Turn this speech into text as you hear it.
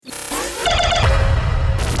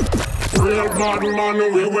real bad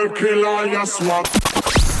man, we will kill all your swap.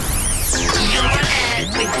 You're on air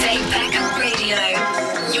with Dave Beckham Radio.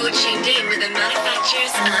 You're tuned in with the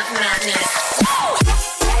manufacturers of madness.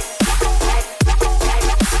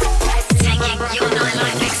 Taking your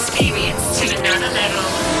nightlife experience to another level.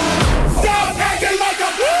 Stop acting like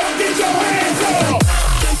a fool! Get your hands up!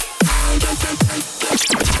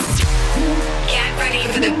 Get ready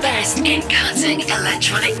for the best in cutting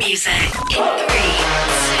electronic music. In 3, 2,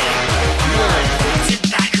 1.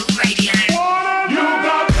 Tobacco Radio.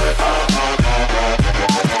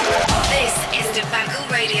 This is Tobacco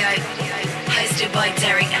Radio, hosted by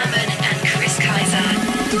Derek Ammon and Chris Kaiser.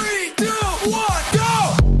 3, 2, 1,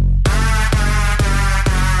 go!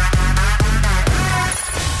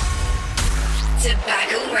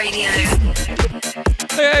 Tobacco Radio.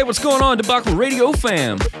 Hey, what's going on, Debacle Radio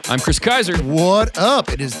fam? I'm Chris Kaiser. What up?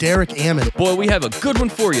 It is Derek Ammon. Boy, we have a good one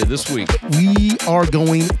for you this week. We are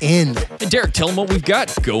going in. Hey, Derek, tell them what we've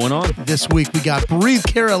got going on. This week we got Breathe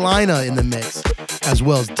Carolina in the mix, as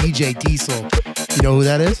well as DJ Diesel. You know who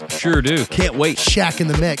that is? Sure do. Can't wait. Shaq in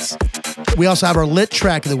the mix. We also have our lit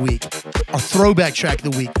track of the week. Our throwback track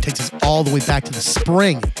of the week takes us all the way back to the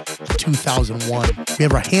spring of 2001. We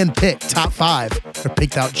have our hand-picked top 5. They're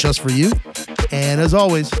picked out just for you. And as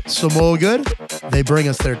always, some more good. They bring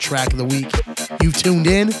us their track of the week. You've tuned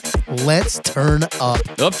in. Let's turn up.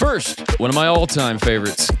 Up first, one of my all-time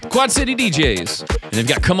favorites, Quad City DJs. And they've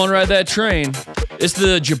got Come On Ride That Train. It's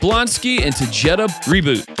the Jablonski and Tajeta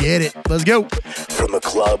reboot. Get it. Let's go. From the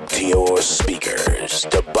club to your speakers,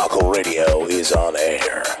 Debacle Radio is on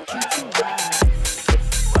air.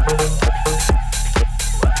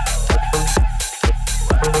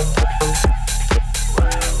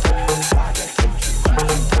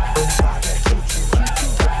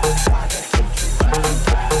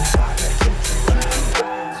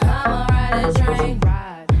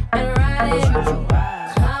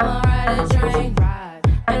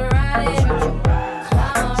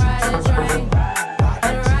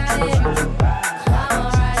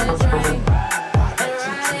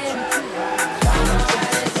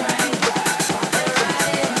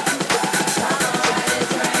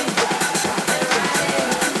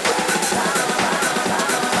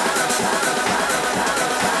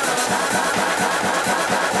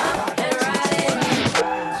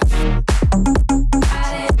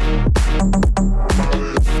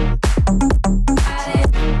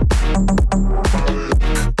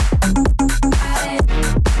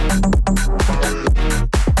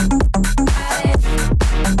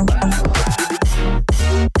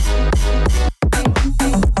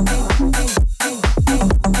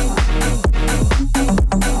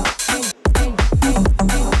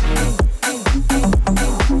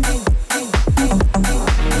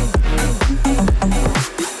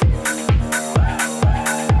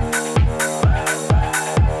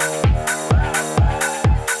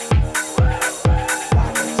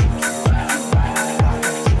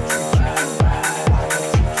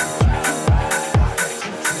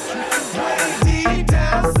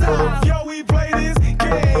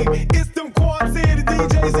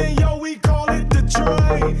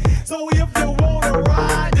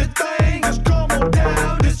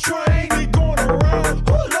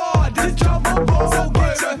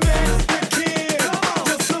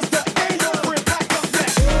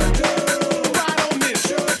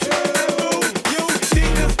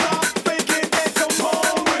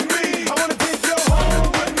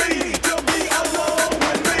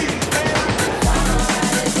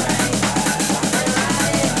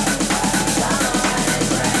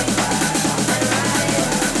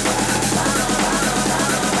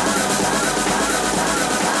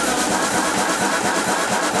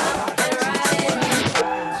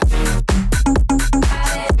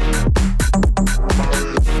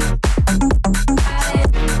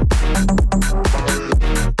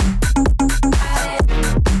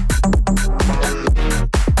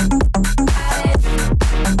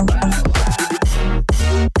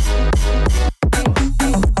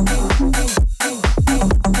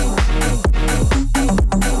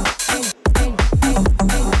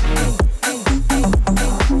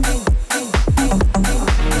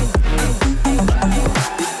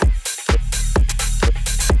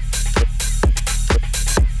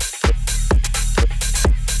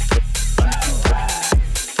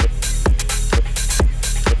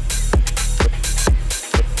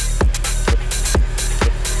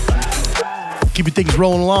 Keeping things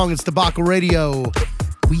rolling along. It's Debacle Radio.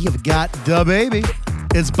 We have got Da Baby.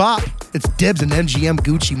 It's Bop. It's Dibs and MGM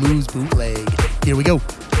Gucci Moves bootleg. Here we go.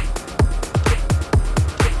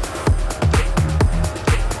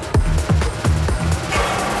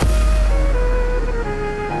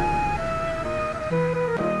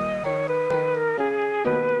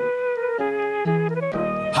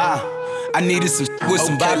 needed some with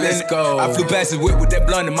some bop in it. I flew past the whip with that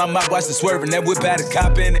blunt in my mouth, watched it swerving. That whip had a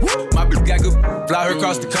cop in it. My bitch got good, fly her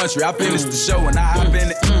across the country. I finished the show and I hop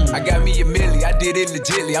in it. I got me a milli, I did it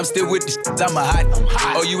legitly. I'm still with the shit, I'm a hot.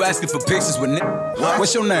 Oh, you asking for pictures with nigga?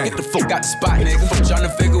 What's your name? Get the fuck out the spot, nigga.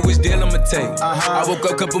 Tryna figure which deal I'ma take. I woke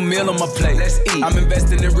up, couple meal on my plate. Let's eat. I'm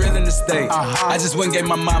investing in real estate. I just went and gave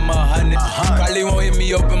my mama 100. Probably won't hear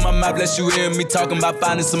me open my mouth, bless you hear me talking about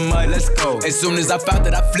finding some money. Let's go. As soon as I found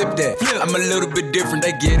that, I flipped that. I'm a little bit different,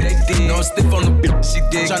 they get it. No, I'm stiff on the bitch, she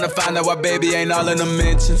dig. Tryna find out why baby ain't all in the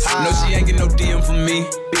mentions. No, she ain't get no DM from me.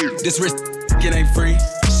 This wrist, it ain't free.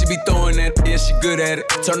 She be throwing that, yeah, she good at it.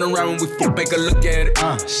 Turn around when we make her look at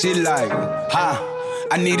it. She like,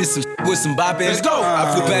 I needed some with some bop in it. Let's go.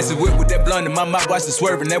 I flew past the whip with that blunt in my mouth, watched it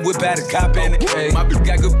swerving. That whip had a cop in it. My bitch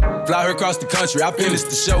got good, fly her across the country. I finished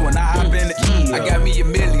the show and I hop in it. I got me a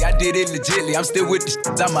milli, I did it legitly. I'm still with the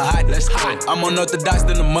shit, I'm a hot. Let's go. I'm unorthodox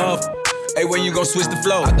than a muff. Hey, when you gon' switch the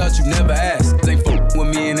flow? I thought you never asked. They fuck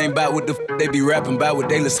with me and ain't bout what the f they be rapping about. What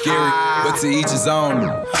they look scary, but to each his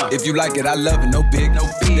own. If you like it, I love it. No big, no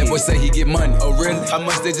fee. That boy say he get money. Oh really? How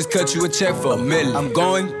much they just cut you a check for? $1 million. I'm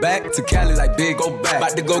going back to Cali like big. Go back.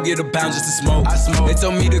 About to go get a pound just to smoke. I smoke. They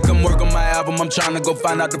told me to come work on my album. I'm trying to go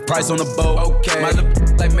find out the price on the boat. Okay. My little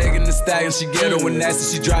like Megan Thee Stallion. She ghetto and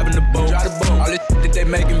nasty. She driving the boat. Drive the boat. All this that they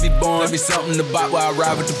making be born. Let me something to buy while I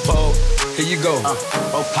ride with the pole. Here you go.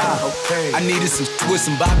 Okay. I needed some with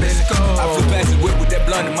some bop in it. I flew past the whip with that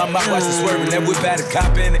blunt in my mouth, watched it swerving. That whip had a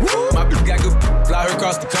cop in it. My bitch got good, fly her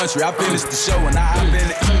across the country. I finished the show and I hop in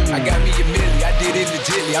it. I got me a milli, I did it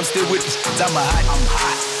legitly. I'm still with the shit, I'm a hot. I'm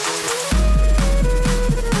hot.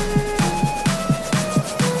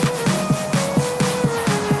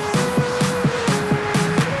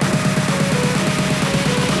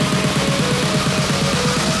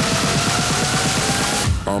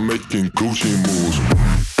 I'm making Gucci moves.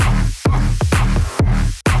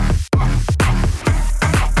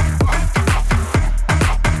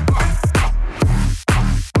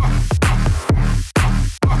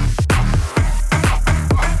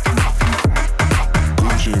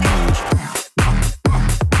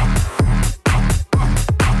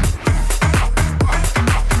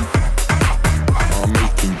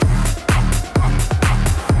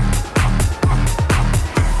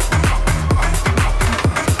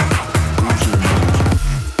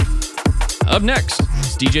 Up next,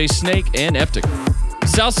 it's DJ Snake and Eptic.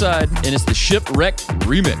 Southside, and it's the Shipwreck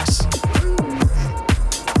Remix.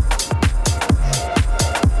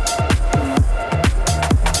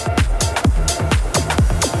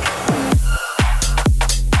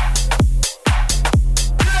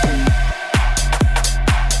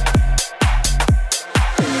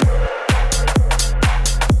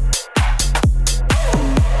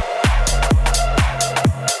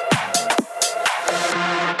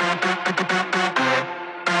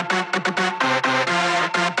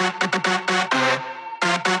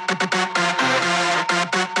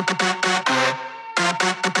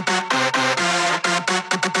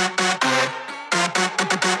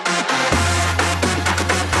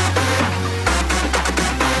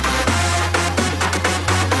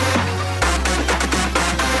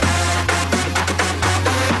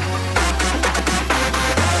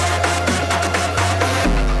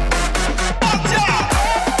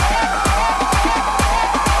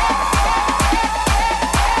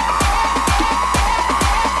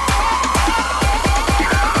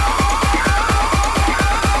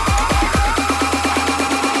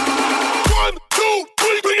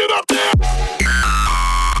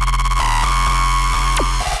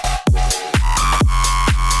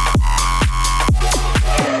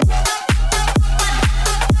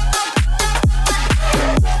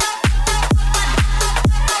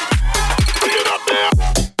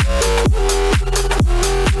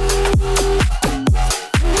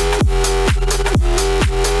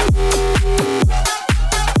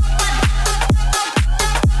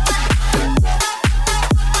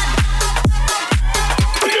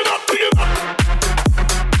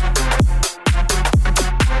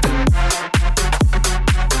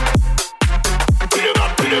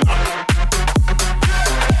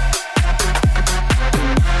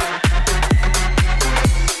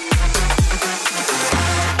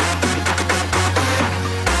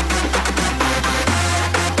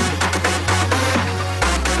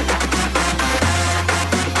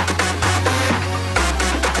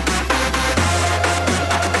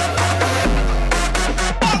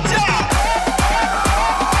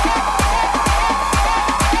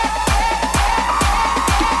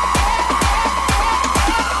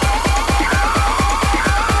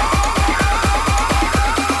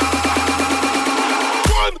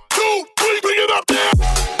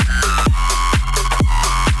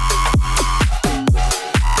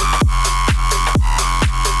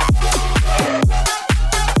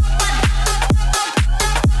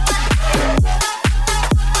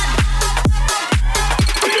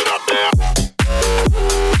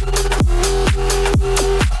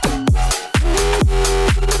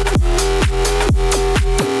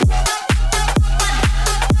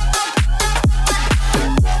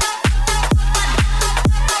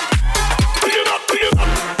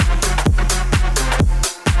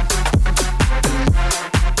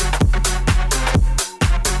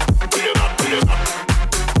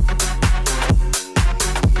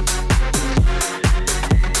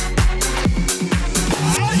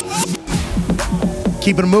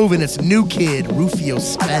 Keeping it moving, it's New Kid, Rufio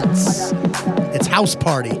Spence. It's House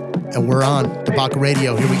Party, and we're on Debacle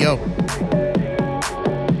Radio. Here we go.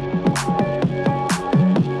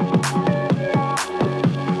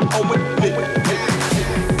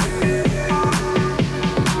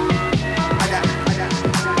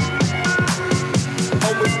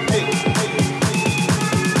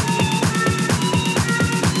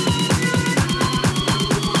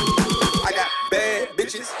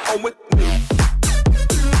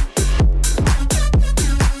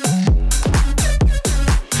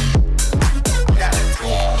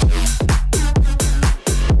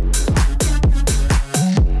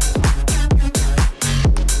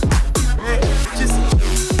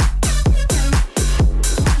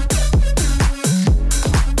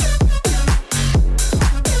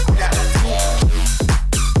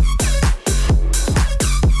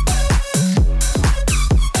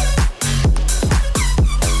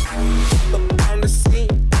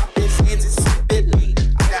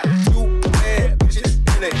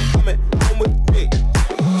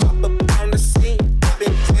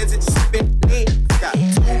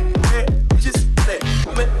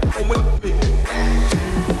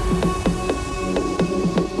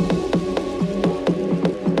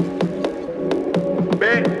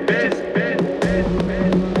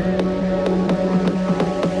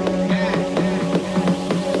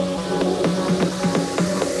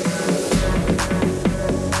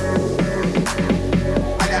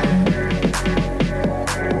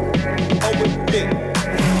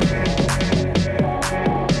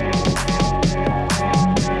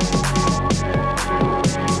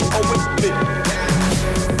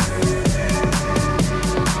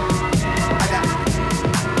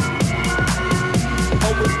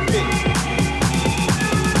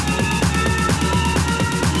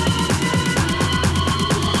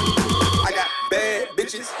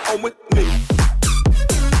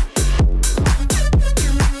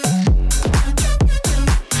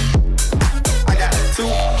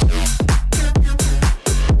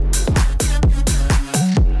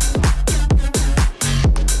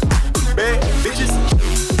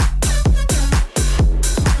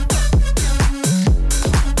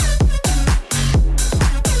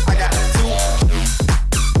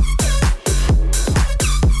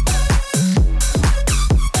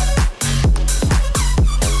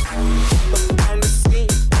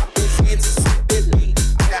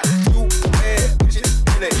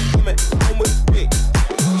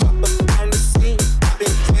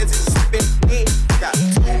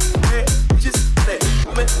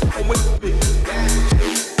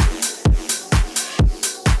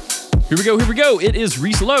 Here we go. It is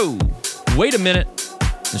Reese Lowe. Wait a minute.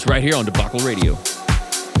 It's right here on Debacle Radio.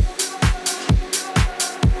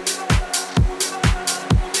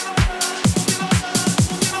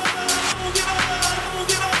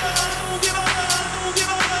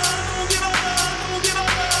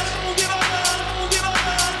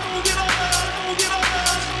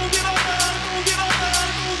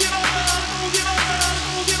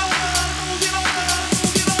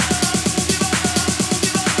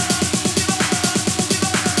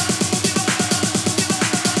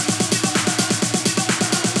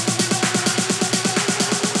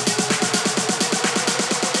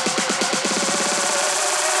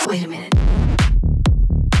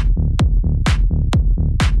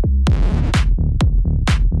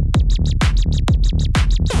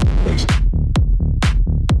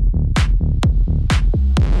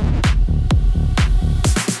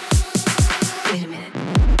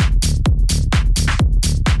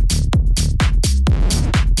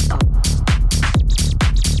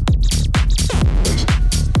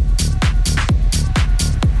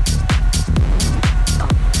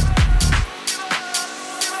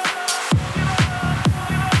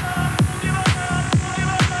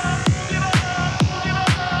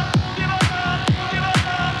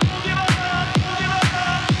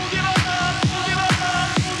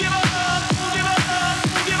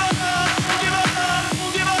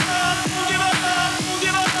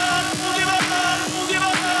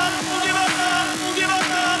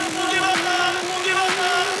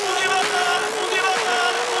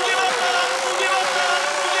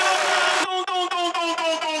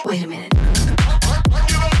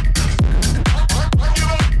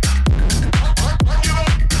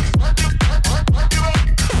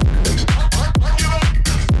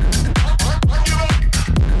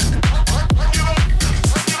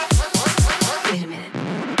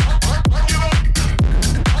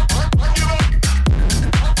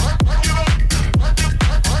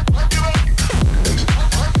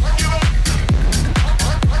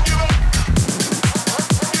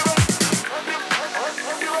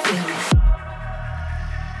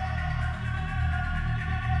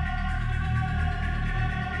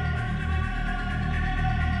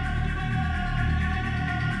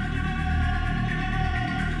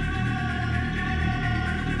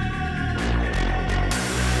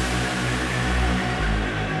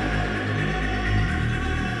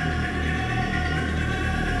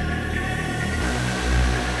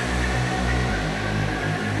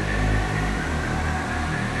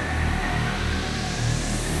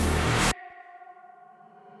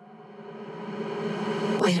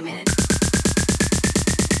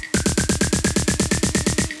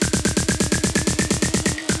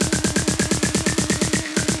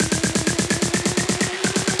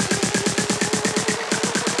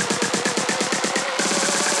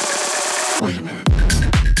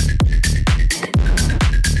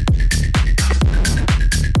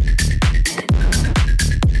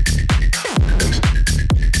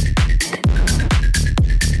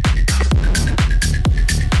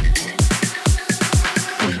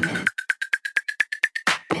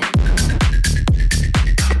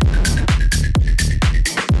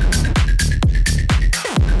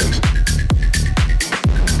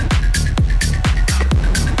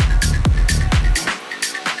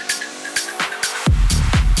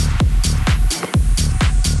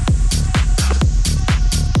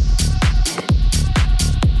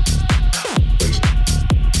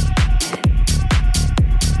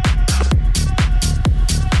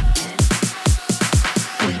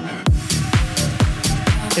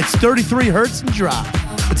 33 hertz and drop.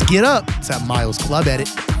 Let's get up. It's that Miles Club edit.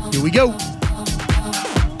 Here we go.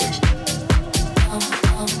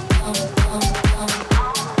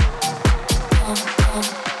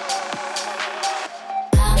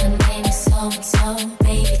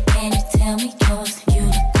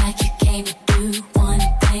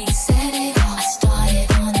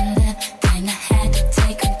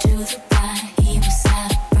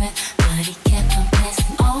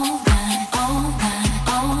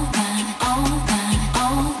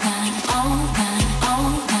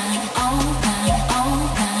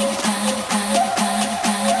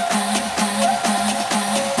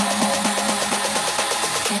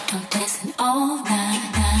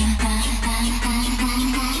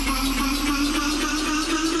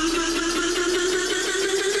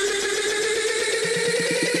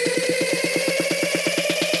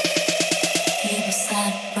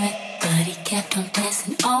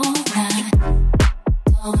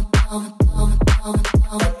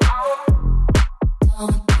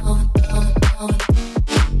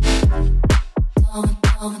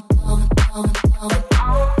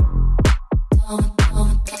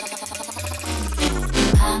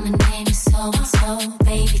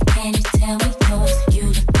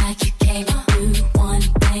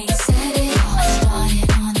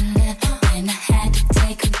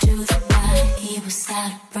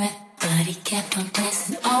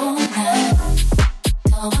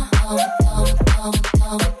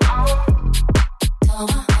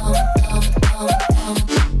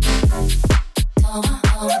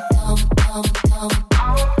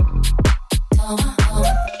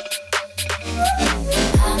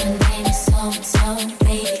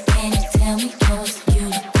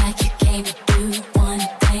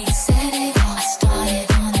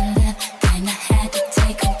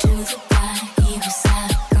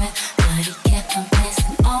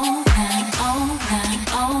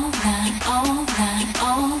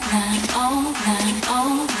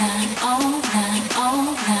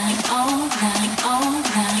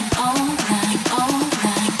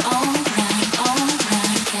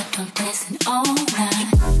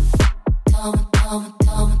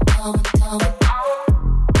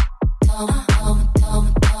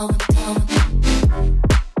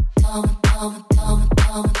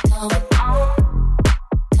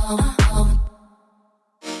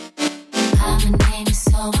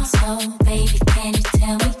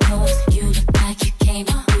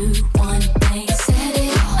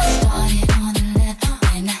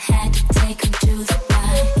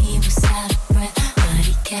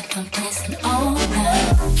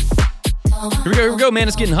 Here we go, man.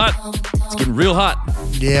 It's getting hot. It's getting real hot.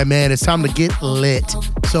 Yeah, man. It's time to get lit.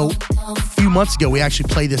 So a few months ago, we actually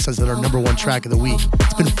played this as our #1 track of the week.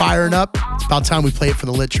 It's been firing up. It's about time we play it for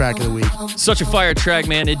the lit track of the week. Such a fire track,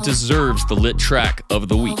 man. It deserves the lit track of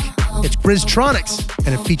the week. It's Grizztronics,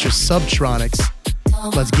 and it features Subtronics.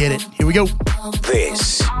 Let's get it. Here we go.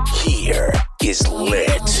 This here is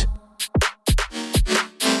lit.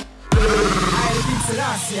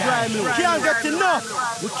 We can't get enough.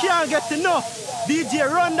 We can't get enough. DJ,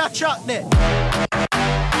 run that track there.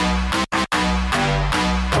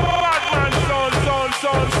 Batman,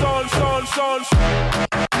 son.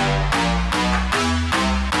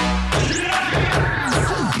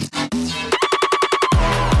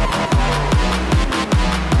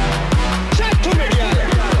 Chat to me, girl.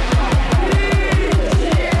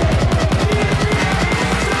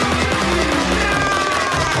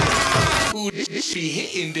 Ooh, she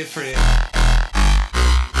hitting different.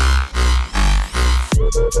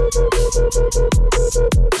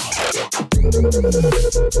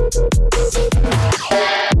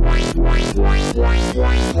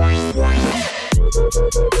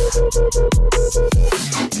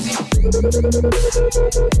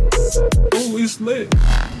 Oh, it's lit.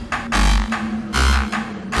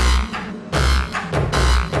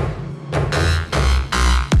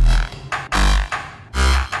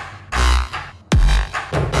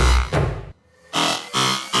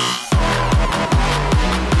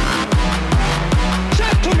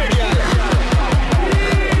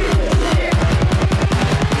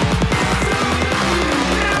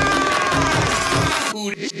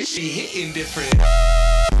 She hitting different.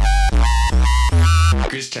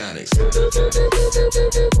 Grizztronics.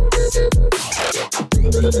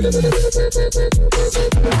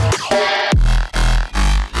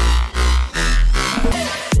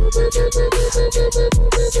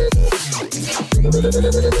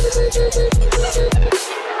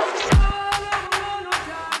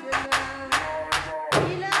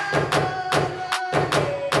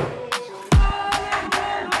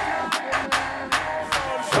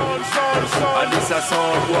 And this a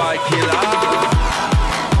sound boy killer.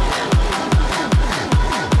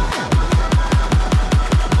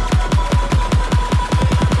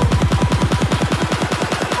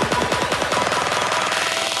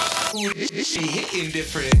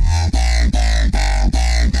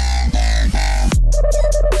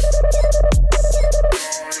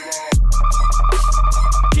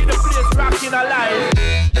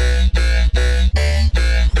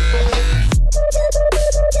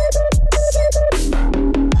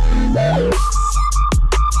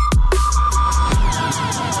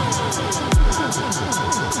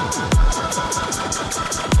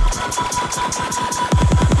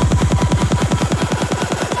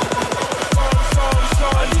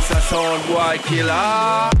 boy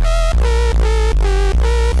killer.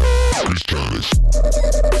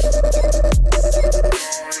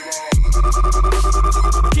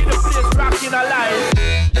 Keep the place rocking alive.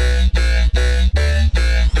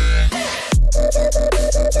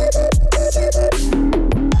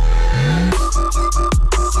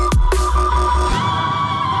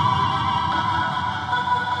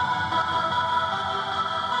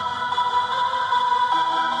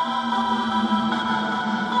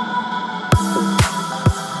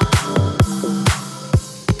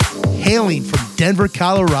 Hailing from Denver,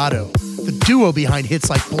 Colorado, the duo behind hits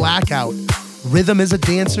like Blackout, Rhythm is a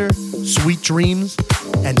Dancer, Sweet Dreams,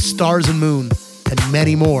 and Stars and Moon, and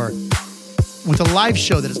many more. With a live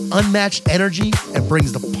show that has unmatched energy and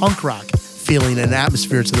brings the punk rock feeling and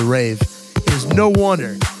atmosphere to the rave, it is no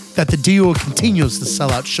wonder that the duo continues to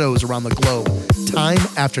sell out shows around the globe, time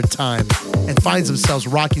after time, and finds themselves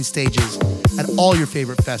rocking stages at all your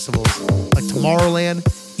favorite festivals, like Tomorrowland,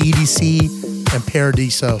 EDC, and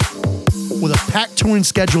Paradiso. With a packed touring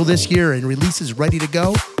schedule this year and releases ready to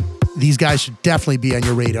go, these guys should definitely be on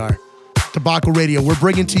your radar. Tobacco Radio, we're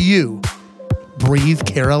bringing to you Breathe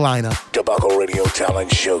Carolina. Tobacco Radio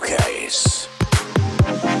Talent Showcase.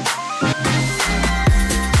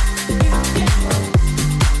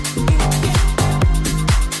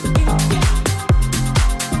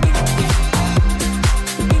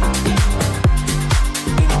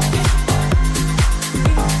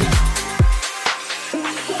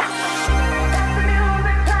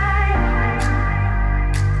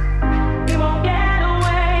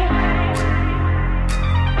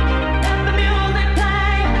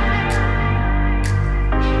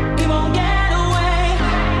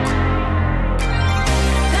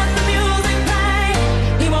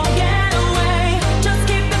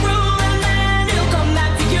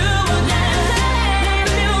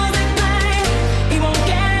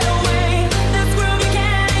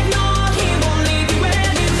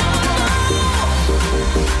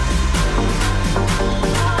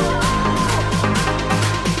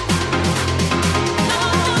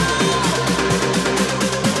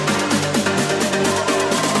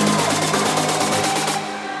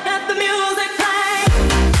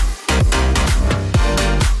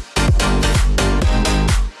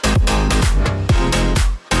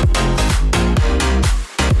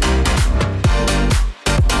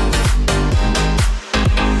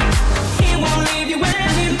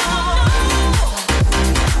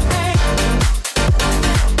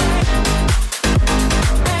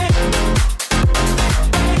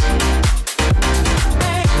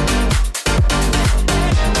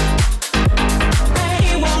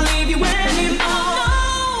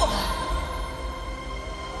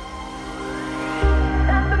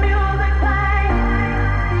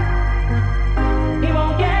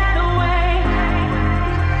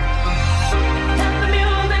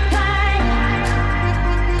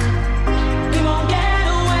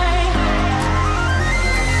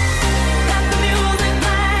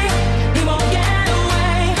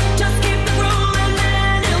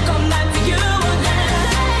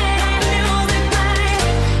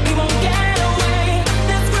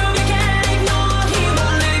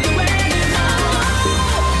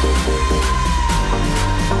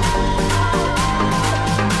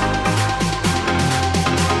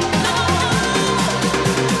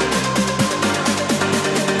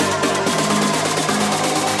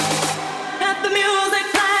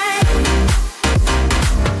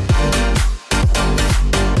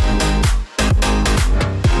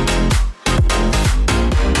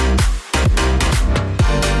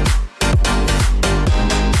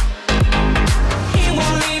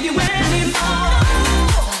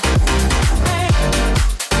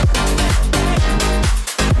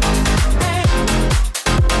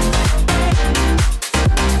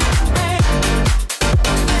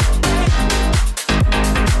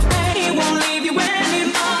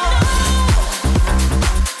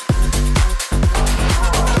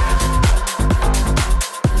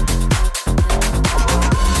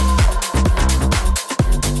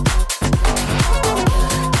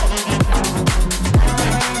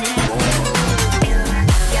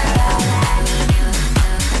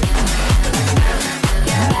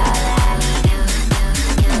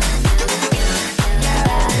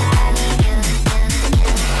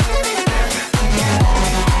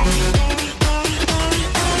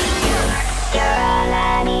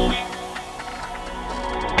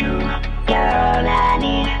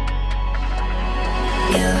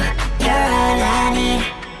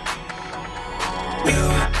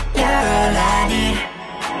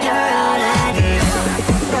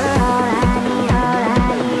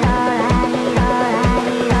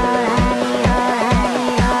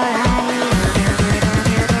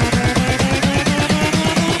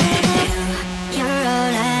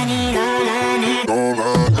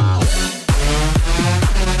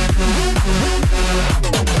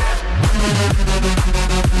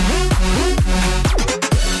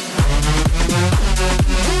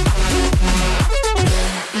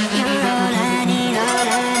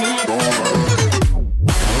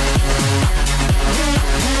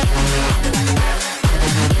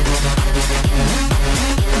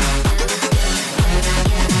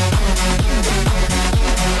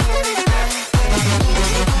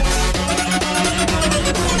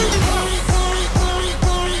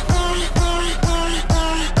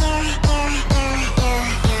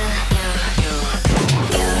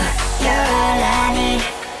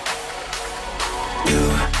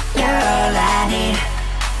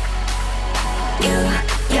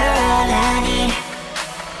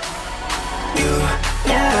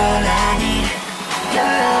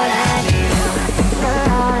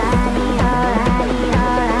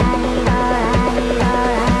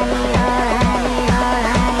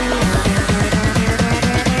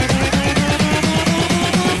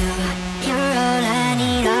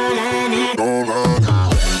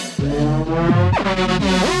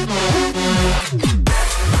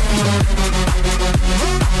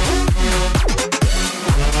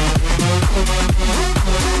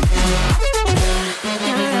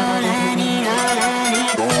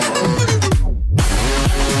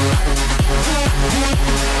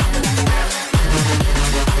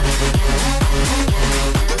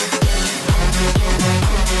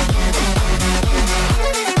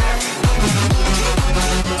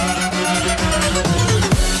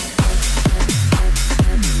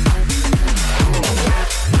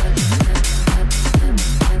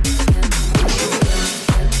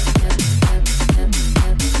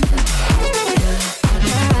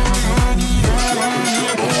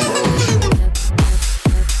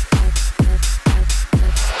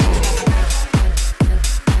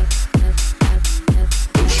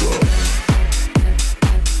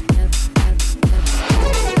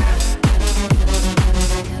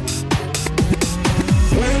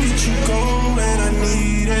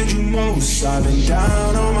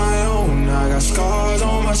 down on my own. I got scars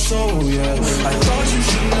on my soul, yeah. I thought you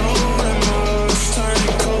should know that most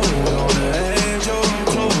turning cold on the edge of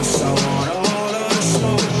close. I want all of the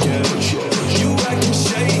smoke, yeah. You acting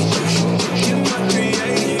shady, get my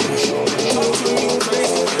creative. Talk to me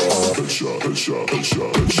crazy.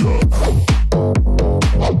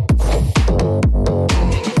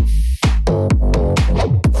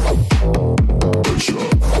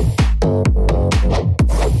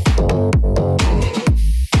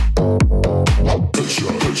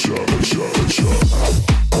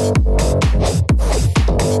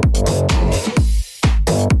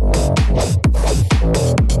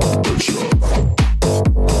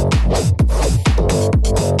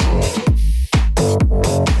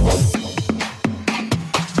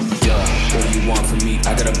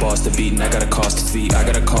 I got a cost to feed. I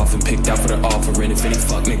got a coffin picked out for the offering. If any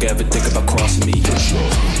fuck nigga ever think about crossing me,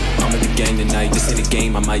 I'm at the gang tonight. This ain't a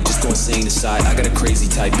game, I might just go insane inside. I got a crazy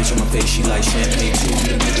type bitch on my face, she like champagne too.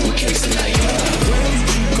 We do a case tonight. Where did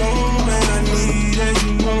you go, man? I needed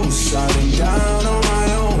you most. I've been down on my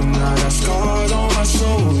own. I got scars on my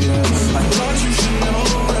soul, yeah. I thought you should know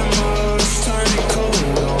that most turning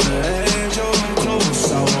cold on the edge of close.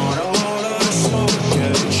 I want all of the smoke,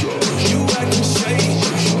 yeah. You acting shady.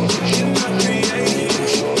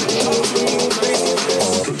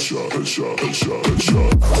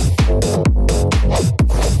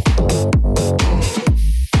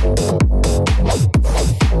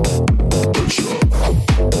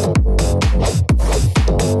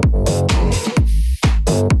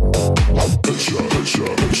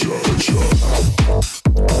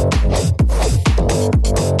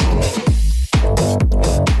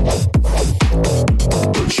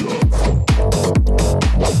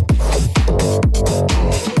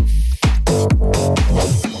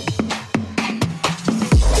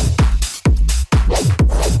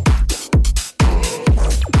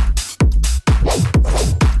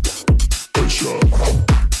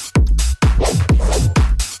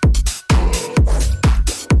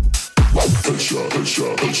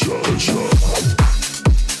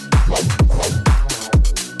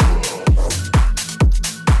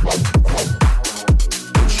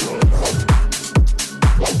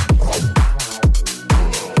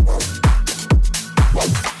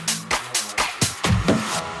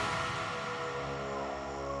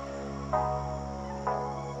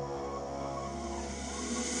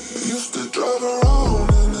 Used to drive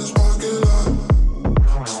around in this parking lot.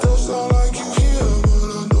 Still sound like you here,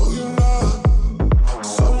 but I know you're not.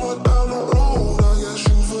 Somewhere down the road, I guess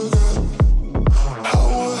you forget how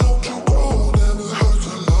I helped you grow, never hurt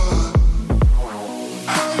a lot.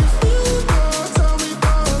 How you feel, girl? Tell me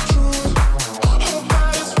the truth. Hope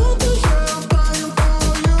that it's worth the champagne for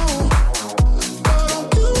you. I don't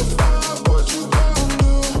give a fuck what you gon'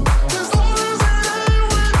 do, as long as it ain't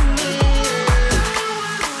with me.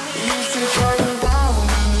 You should try to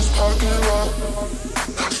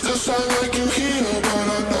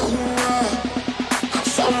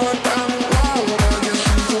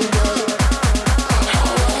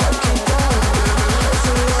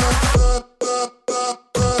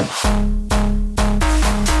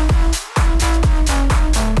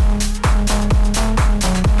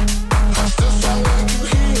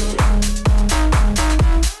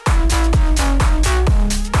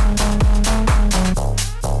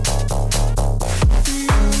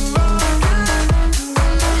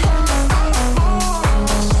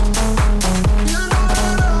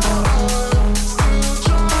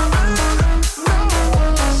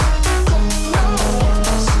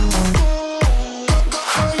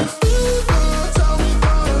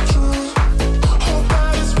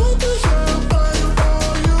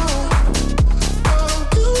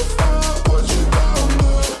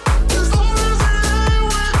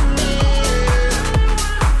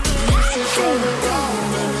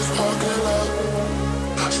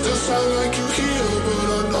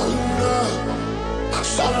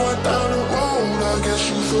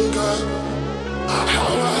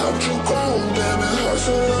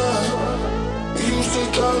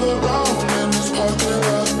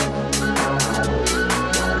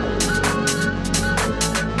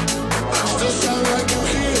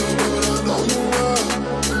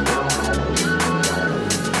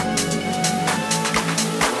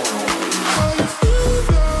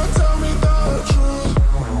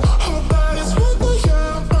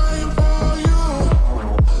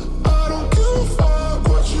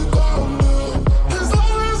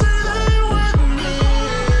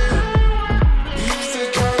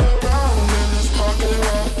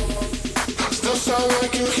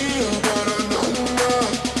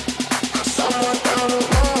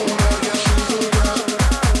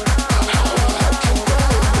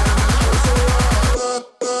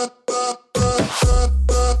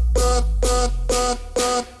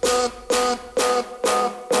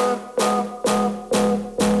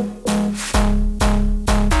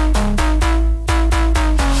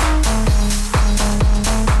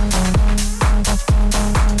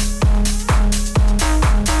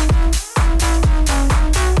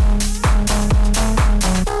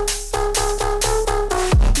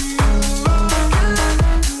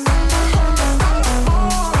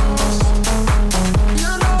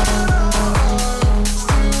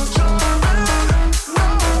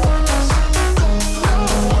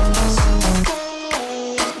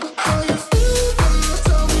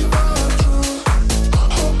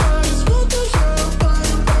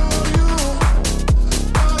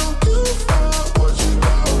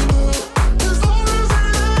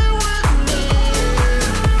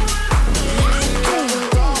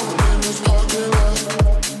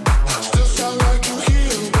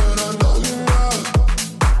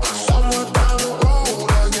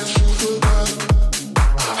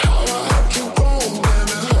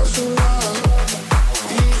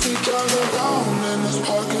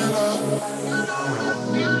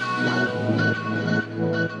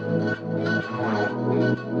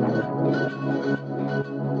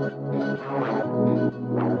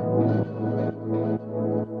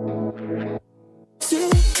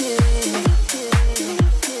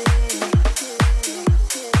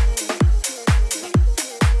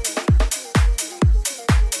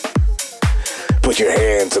Put your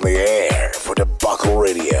hands in the air for Debacle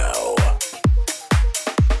Radio.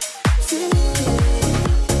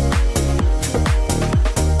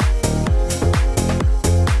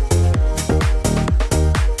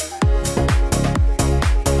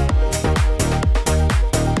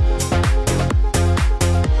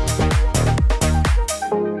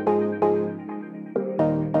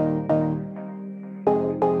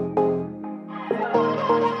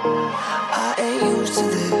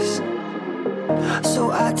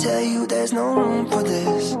 There's no room for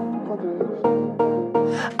this.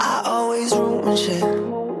 I always root and shit,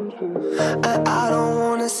 and I don't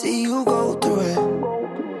wanna see you go through it.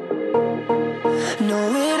 No,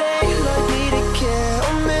 it ain't like me to care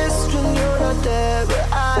or miss when you're not there, but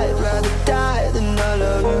I'd rather die than I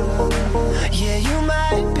love you. Yeah, you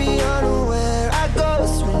might be unaware I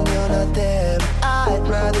ghost when you're not there, but I'd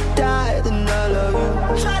rather die than I love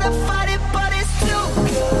you. Try to fight it, but it's too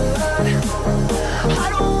good. I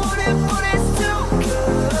don't want it, but it's too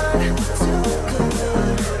good, too good.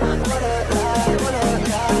 Wanna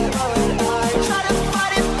lie, try to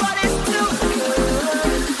fight it, but it's too good.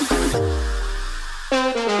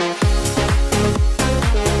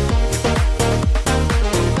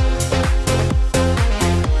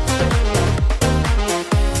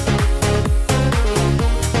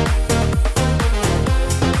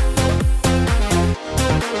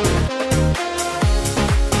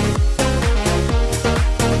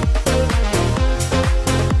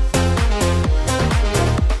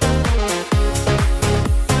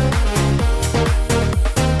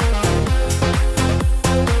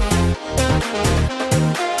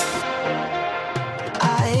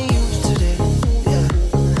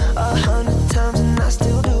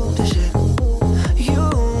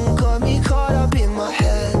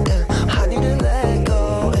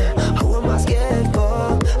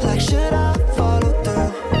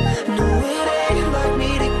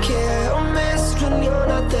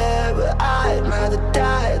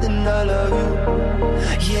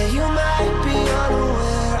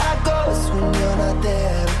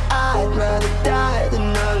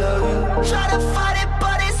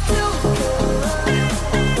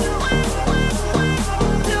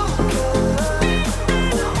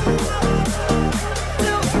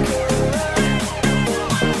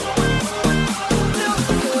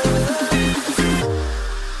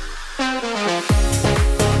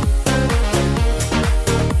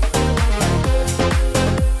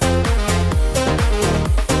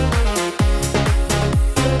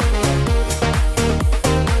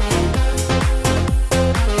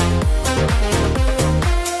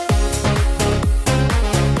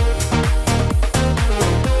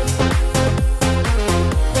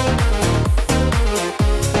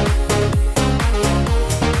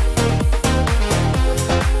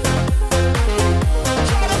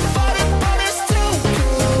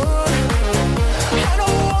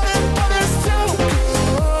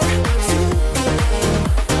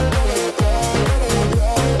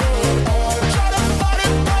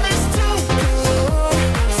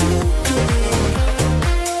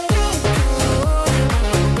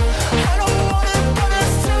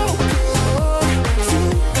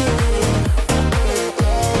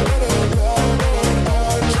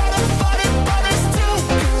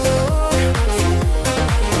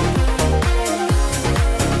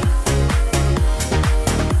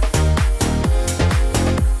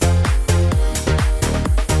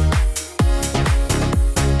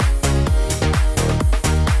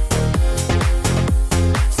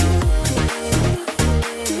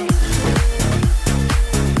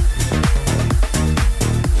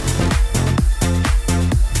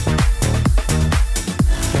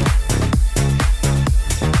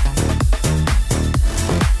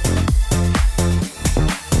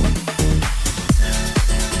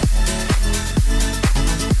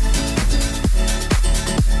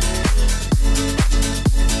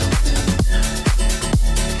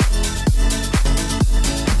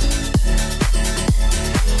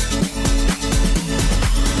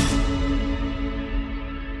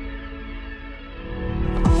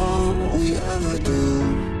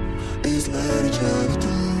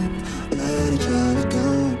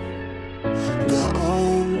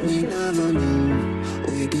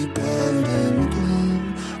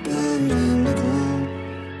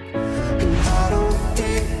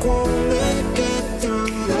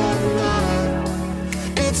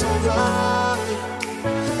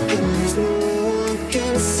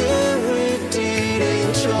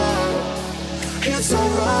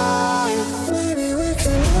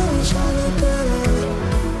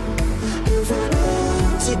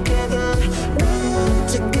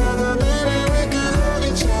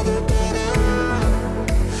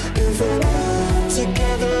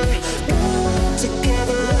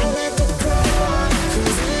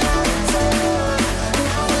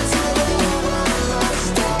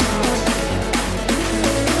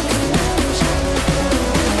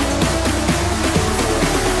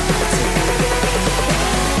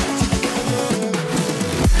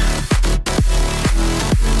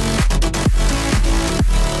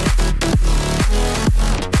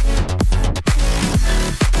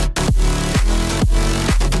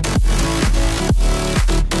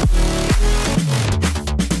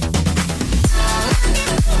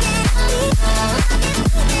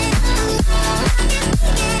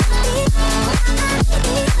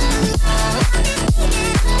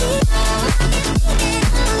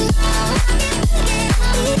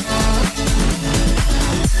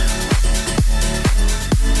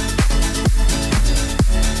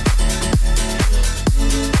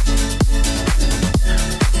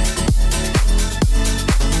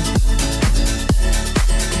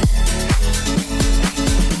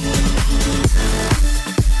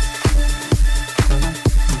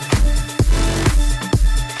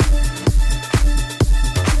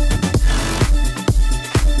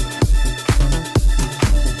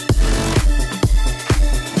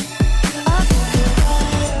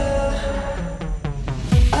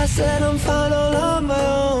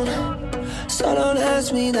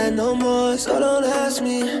 ask me that no more, so don't ask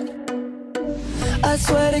me. I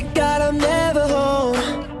swear to God I'm never home,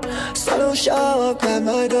 so don't show up at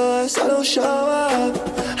my door, so don't show up.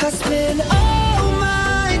 I spend all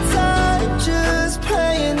my time just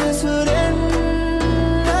praying this would end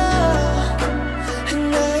now.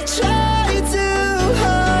 And I try to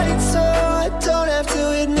hide so I don't have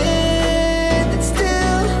to admit that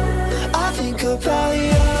still I think about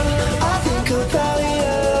you, I think about you.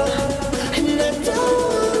 And I don't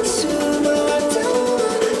want to, no I don't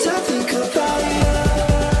want to think about you.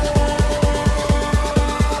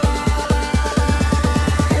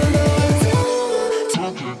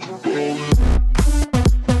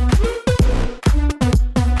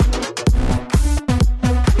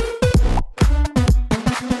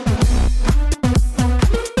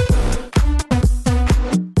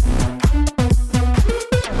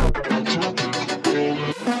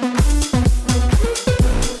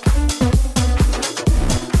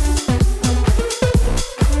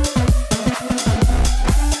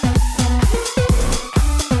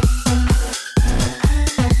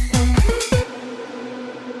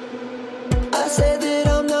 I said that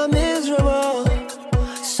I'm not miserable,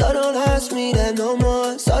 so don't ask me that no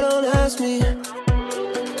more, so don't ask me.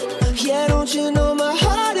 Yeah, don't you know my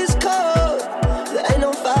heart is cold? There ain't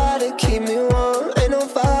no fire to keep me warm, ain't no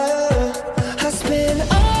fire. I spend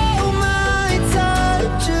all my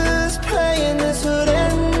time just praying this would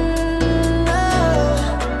end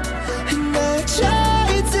now. And I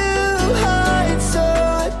try to hide so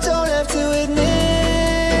I don't have to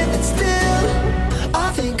admit that still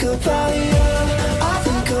I think about you.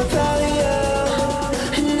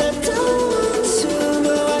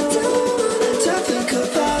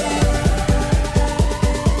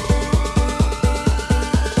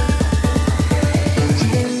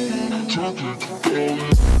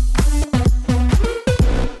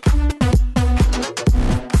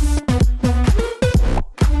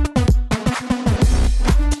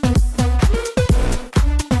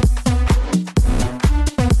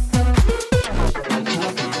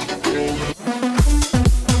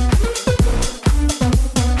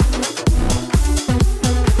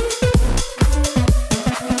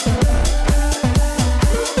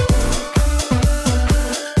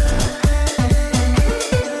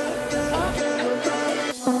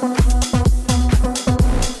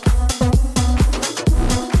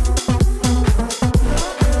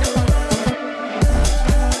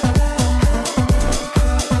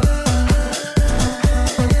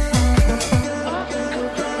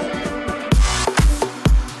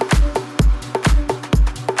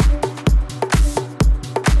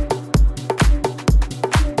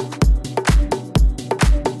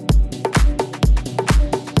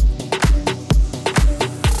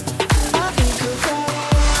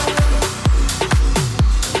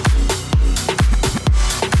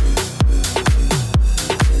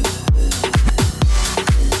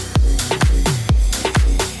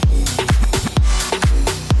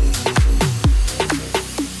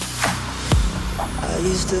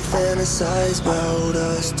 Fantasize about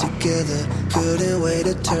us together. Couldn't wait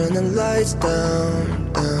to turn the lights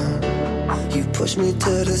down, down. You push me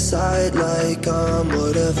to the side like I'm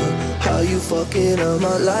whatever. How you fucking up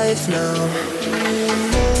my life now?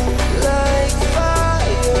 Like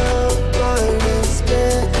fire burning,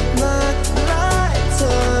 spend my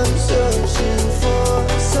lifetime searching for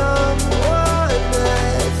someone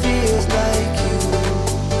that feels like you.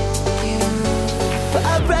 But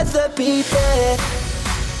I'd rather be dead.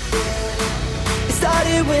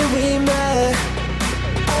 Started when we met,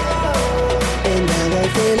 and now I'm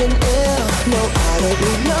feeling ill. No, I don't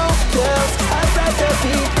need no pills. I'd rather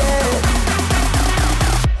be dead.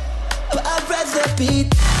 I'd rather be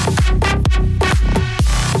dead.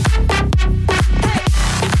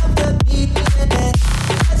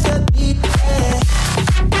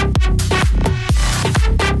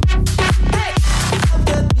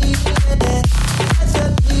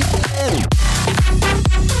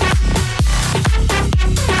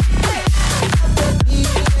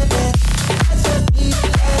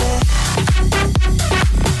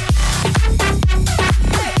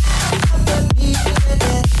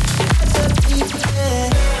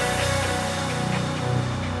 Yeah.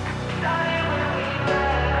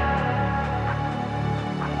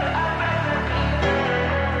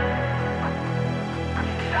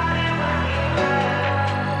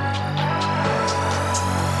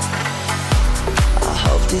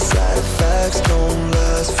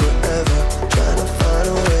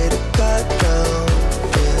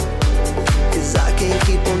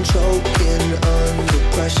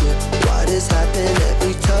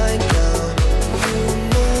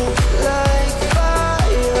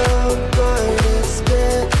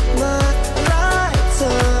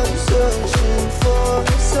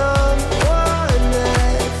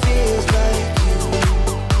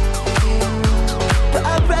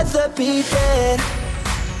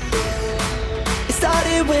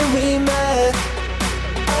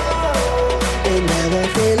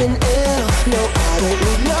 but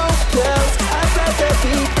with no pills, I'd rather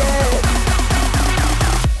be dead.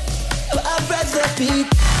 I'd rather be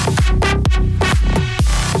dead.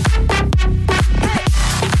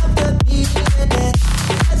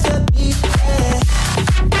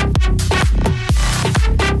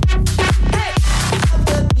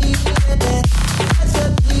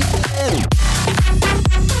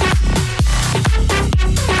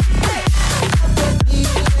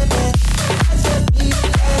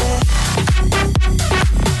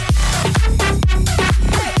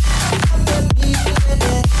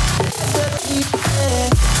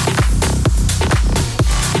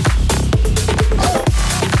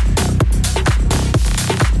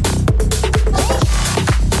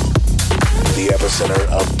 Center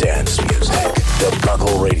of dance music, the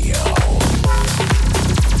Buckle Radio.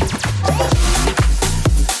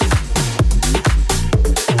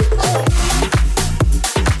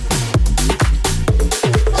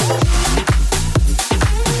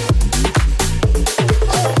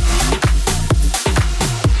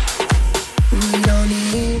 We don't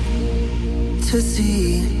need to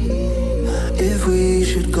see if we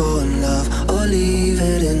should go in love or leave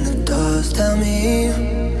it in the dust. Tell me,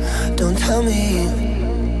 don't tell me,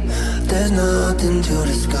 there's nothing to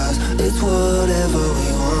discuss. It's whatever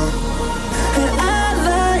we want. And I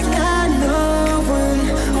like not knowing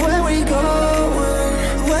where we going,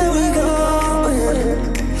 where we going.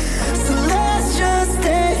 So let's just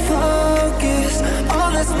stay focused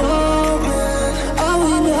on this moment. All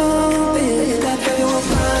we know is that baby we'll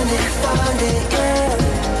find it, yeah.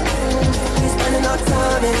 We spending our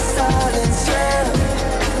time in silence, yeah.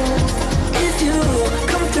 If you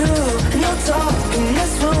come through, no talk in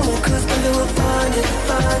this room, 'cause baby we'll find it,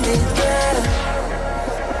 yeah.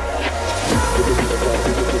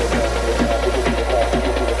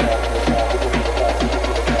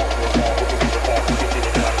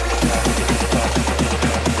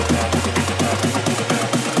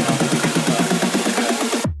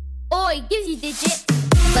 Oi, gives you digit.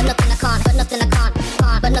 But nothing I can't, but nothing I can't,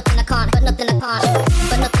 but nothing I can't, but nothing I can't,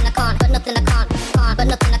 but nothing I can't, but nothing I can't, but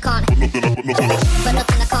nothing I can't, but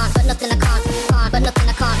nothing I can't, but nothing I can't, but nothing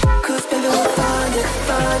I can't. 'Cause baby we'll find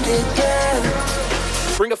it, yeah.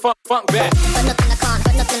 Bring the funk back. But nothing I can't,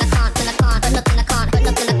 but nothing I can't, but nothing I can't, but nothing I can't, but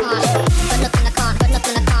nothing I can't, but nothing I can't, but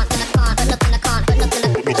nothing I can't, but nothing I can't,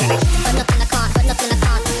 but nothing I can't, but nothing I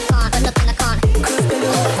can't, but nothing I can't. 'Cause baby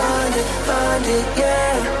we'll find it,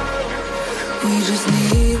 yeah. We just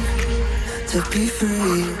need to be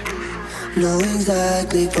free. Know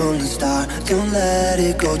exactly from the start. Don't let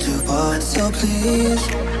it go too far. So please,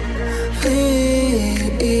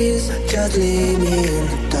 please, just leave me in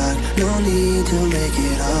the dark. No need to make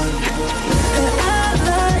it hard. And I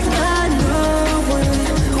like not knowing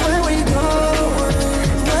where we going,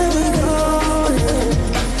 where we going.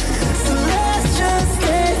 So let's just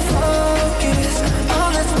stay focused on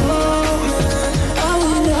this moment. All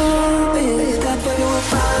we know is that baby we'll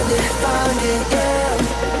find it, yeah.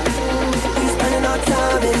 We spending our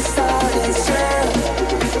time in silence, yeah.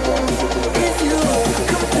 If you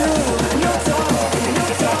come through, no talk, no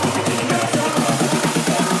talk, no talk.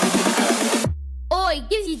 Oi,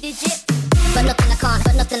 gives you digit.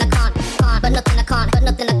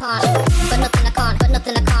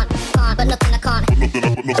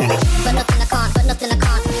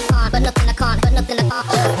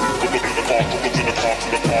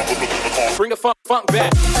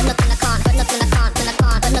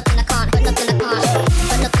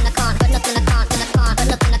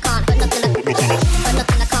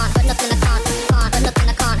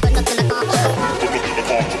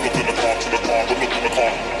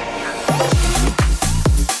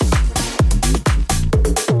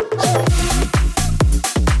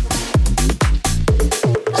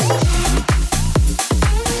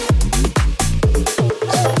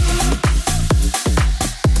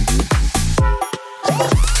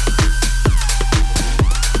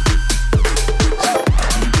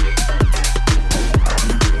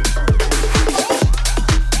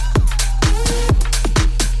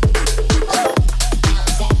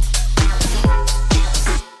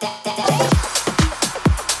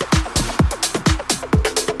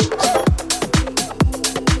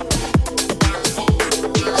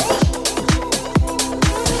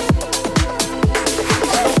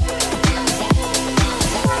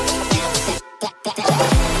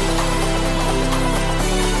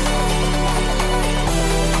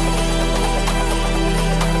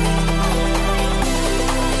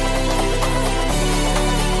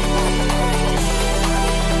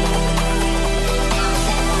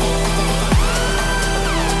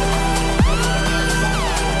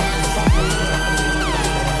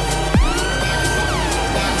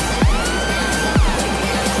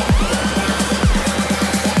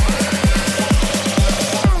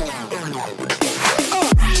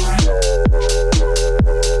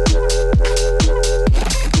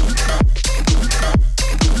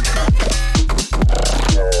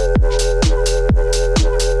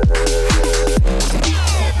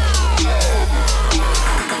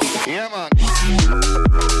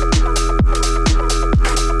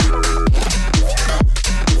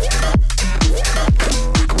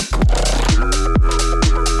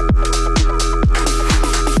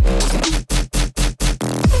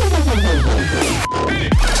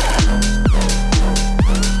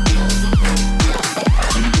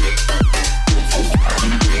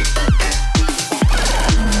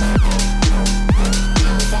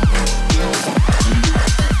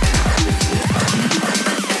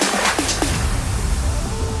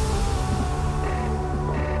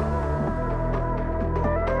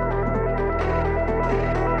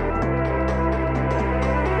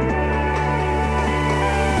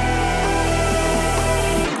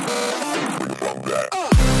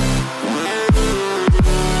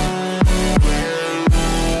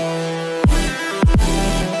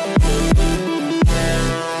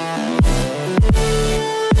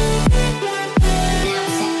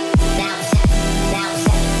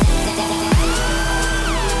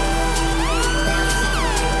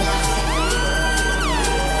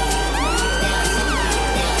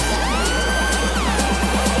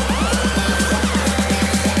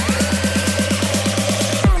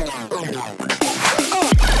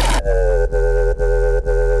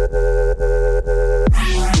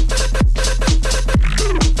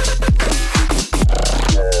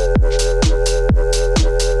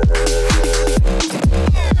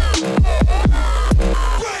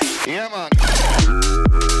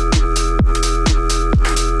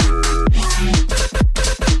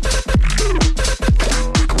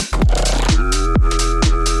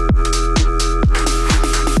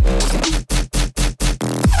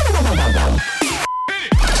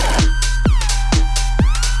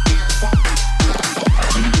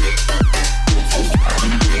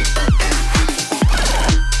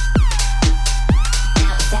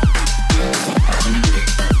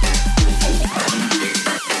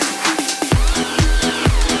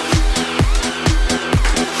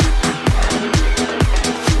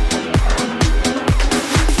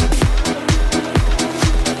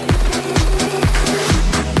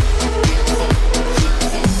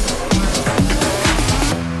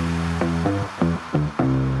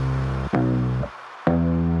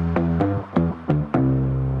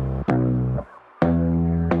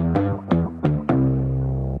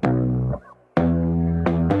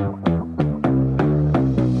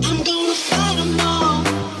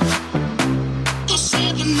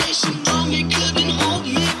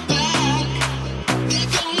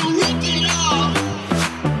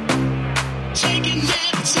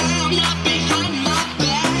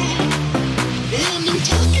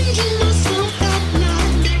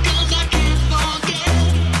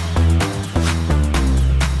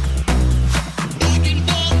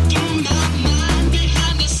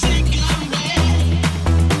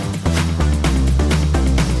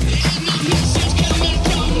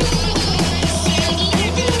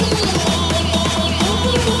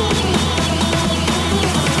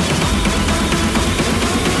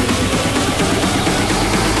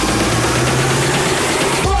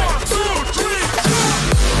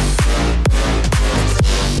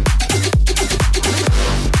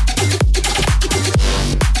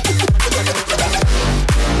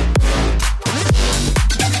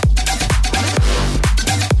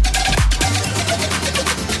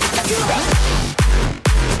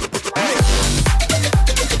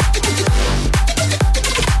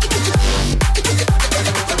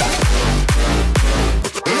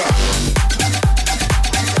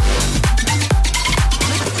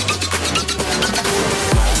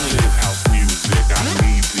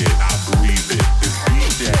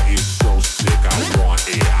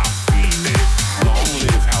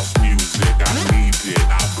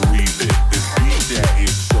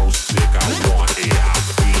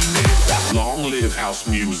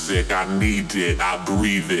 need it, I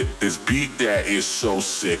breathe it. This beat that is so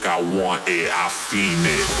sick, I want it, I fiend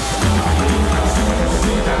it.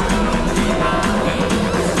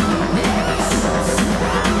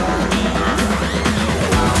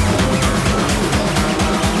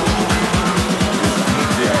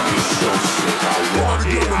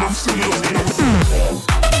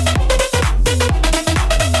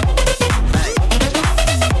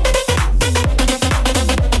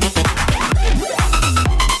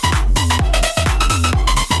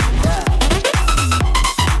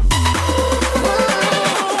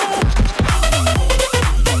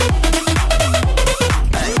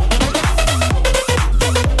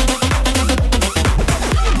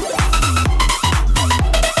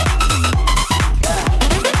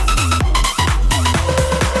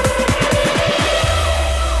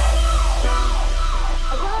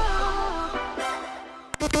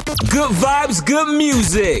 Good vibes, good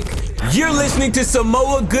music. You're listening to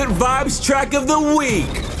Samoa Good Vibes Track of the Week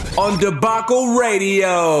on Debacle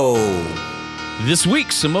Radio. This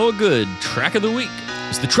week, Samoa Good Track of the Week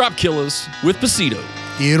is the Trop Killers with Pasito.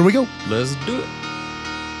 Here we go. Let's do it.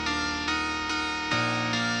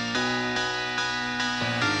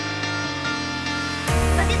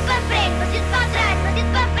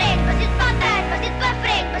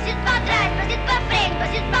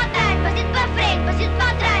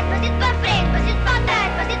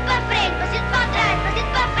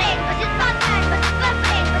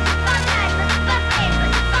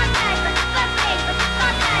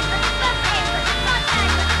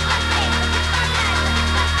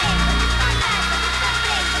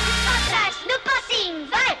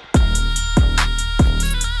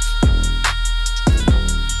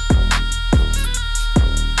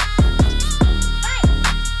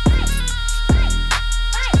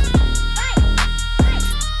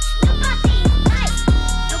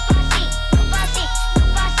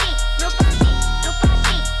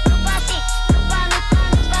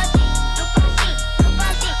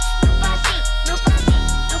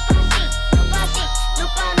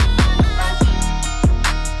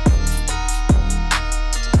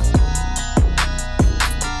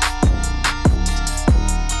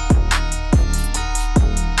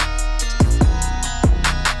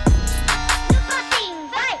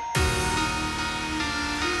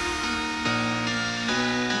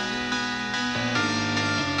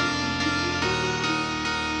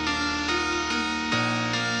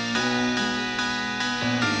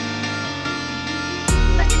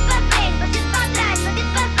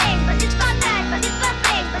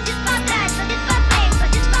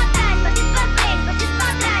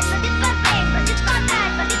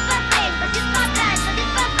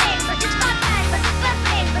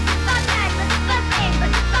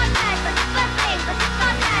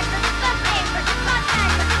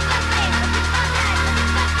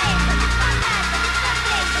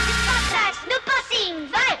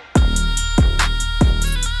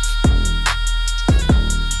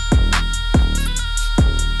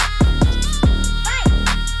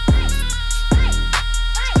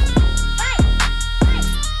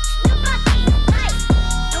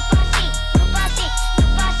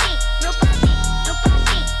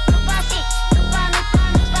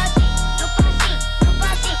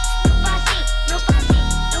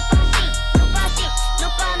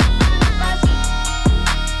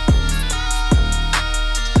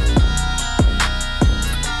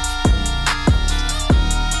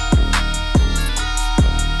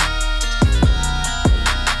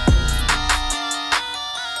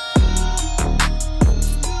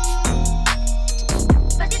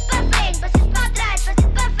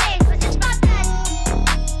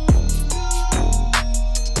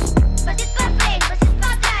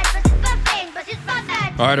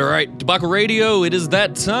 All right. Debacle Radio, it is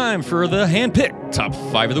that time for the handpicked top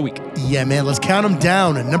 5 of the week. Yeah, man, let's count them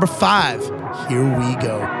down. At number 5, here we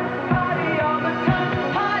go.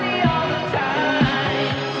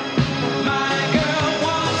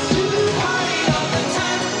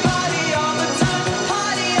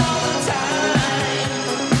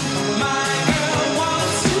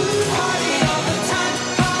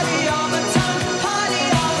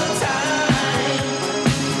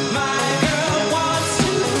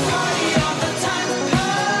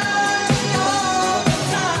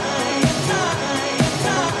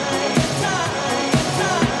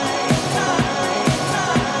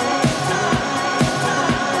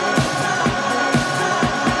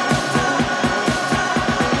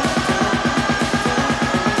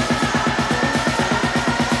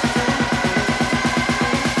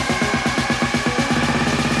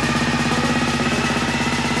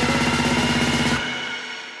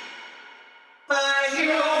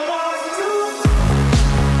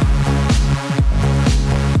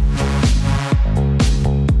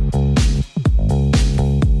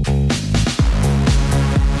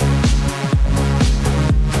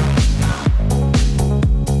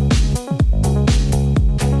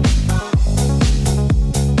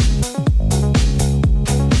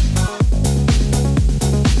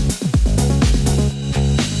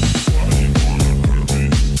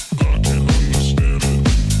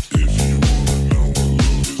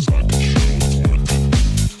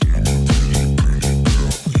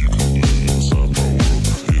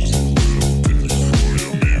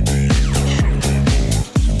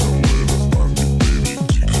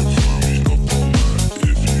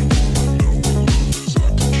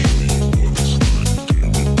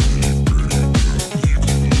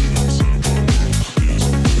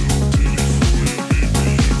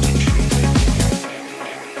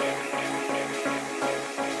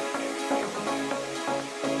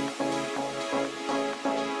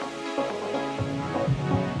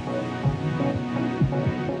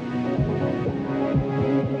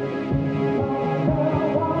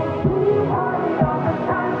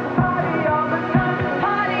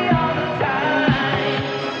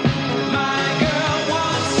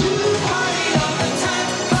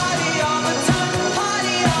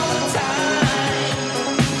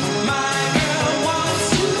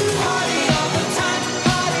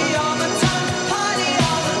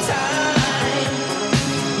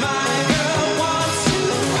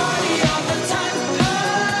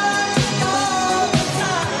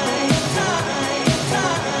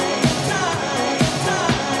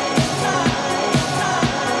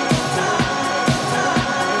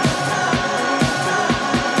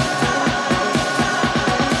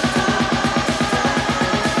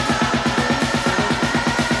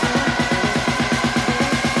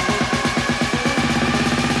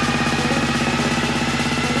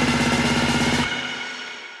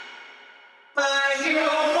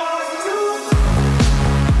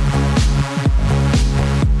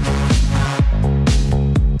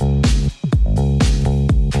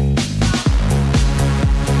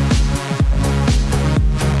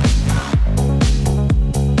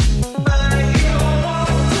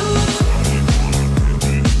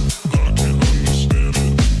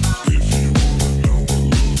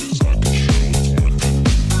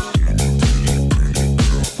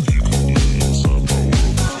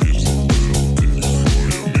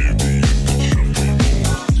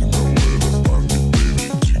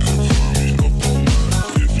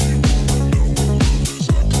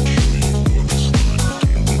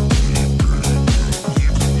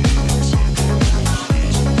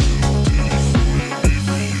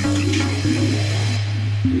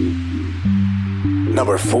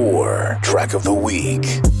 Number 4, track of the week.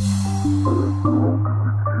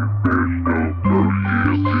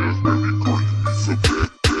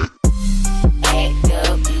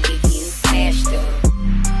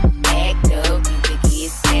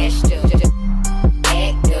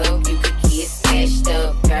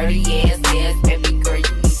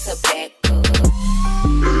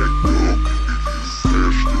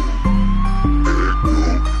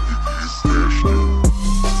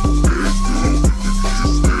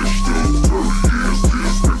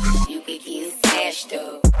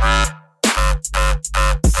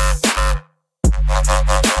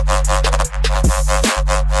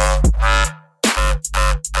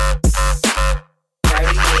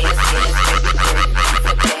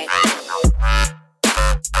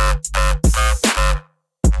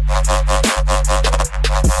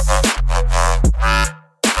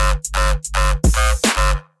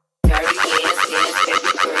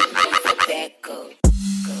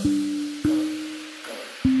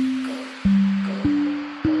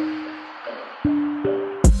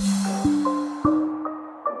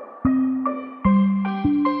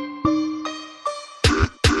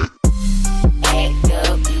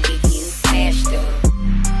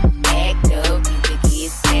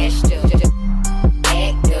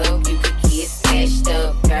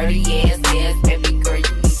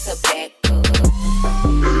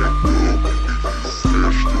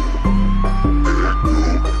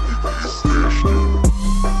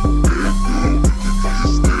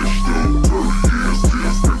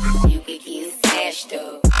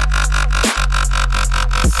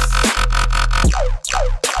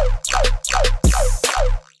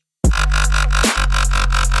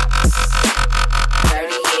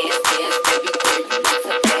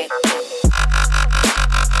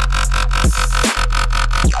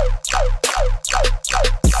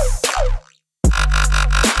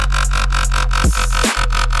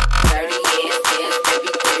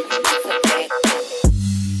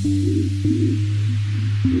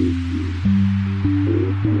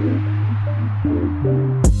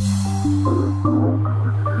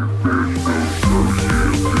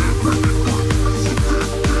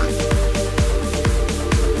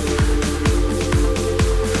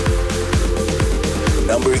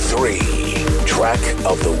 Number 3, track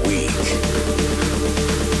of the week.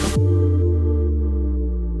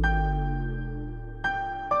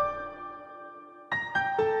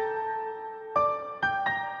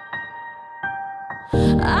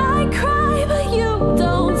 I cry, but you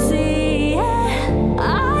don't see it. I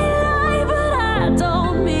lie, but I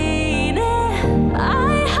don't mean it.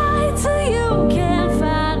 I hide so you can't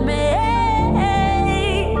find me.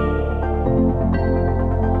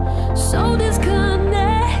 So disconnected.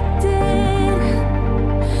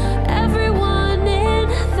 Everyone in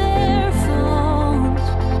their phones.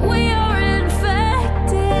 We are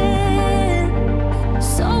infected.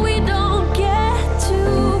 So we don't get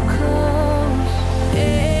too close.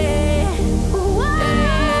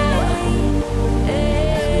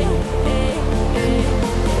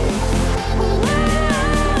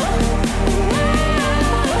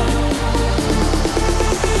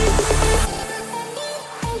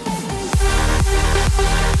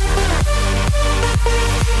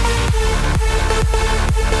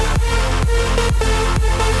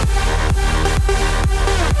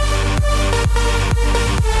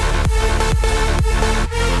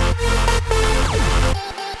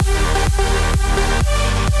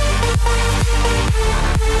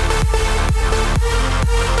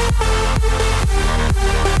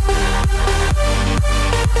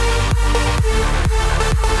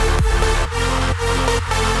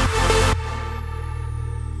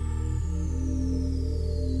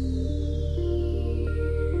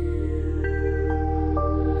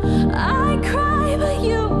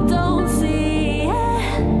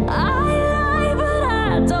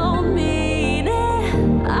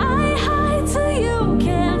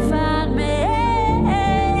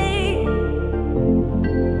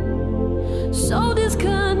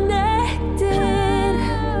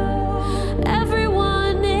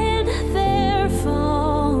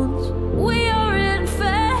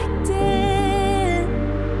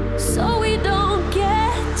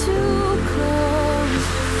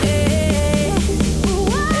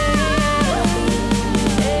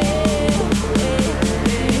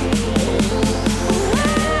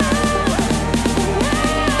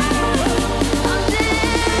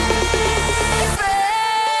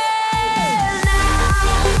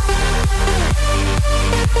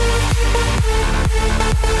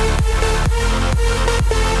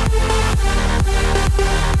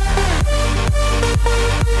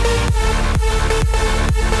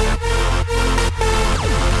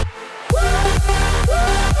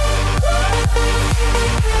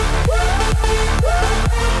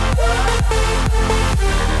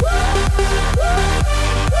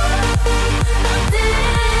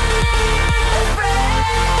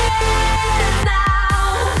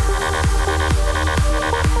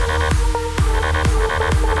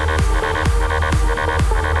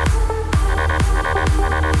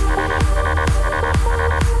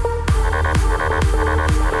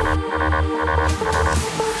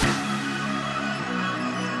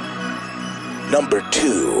 number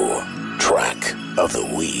 2 track of the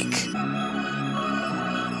week.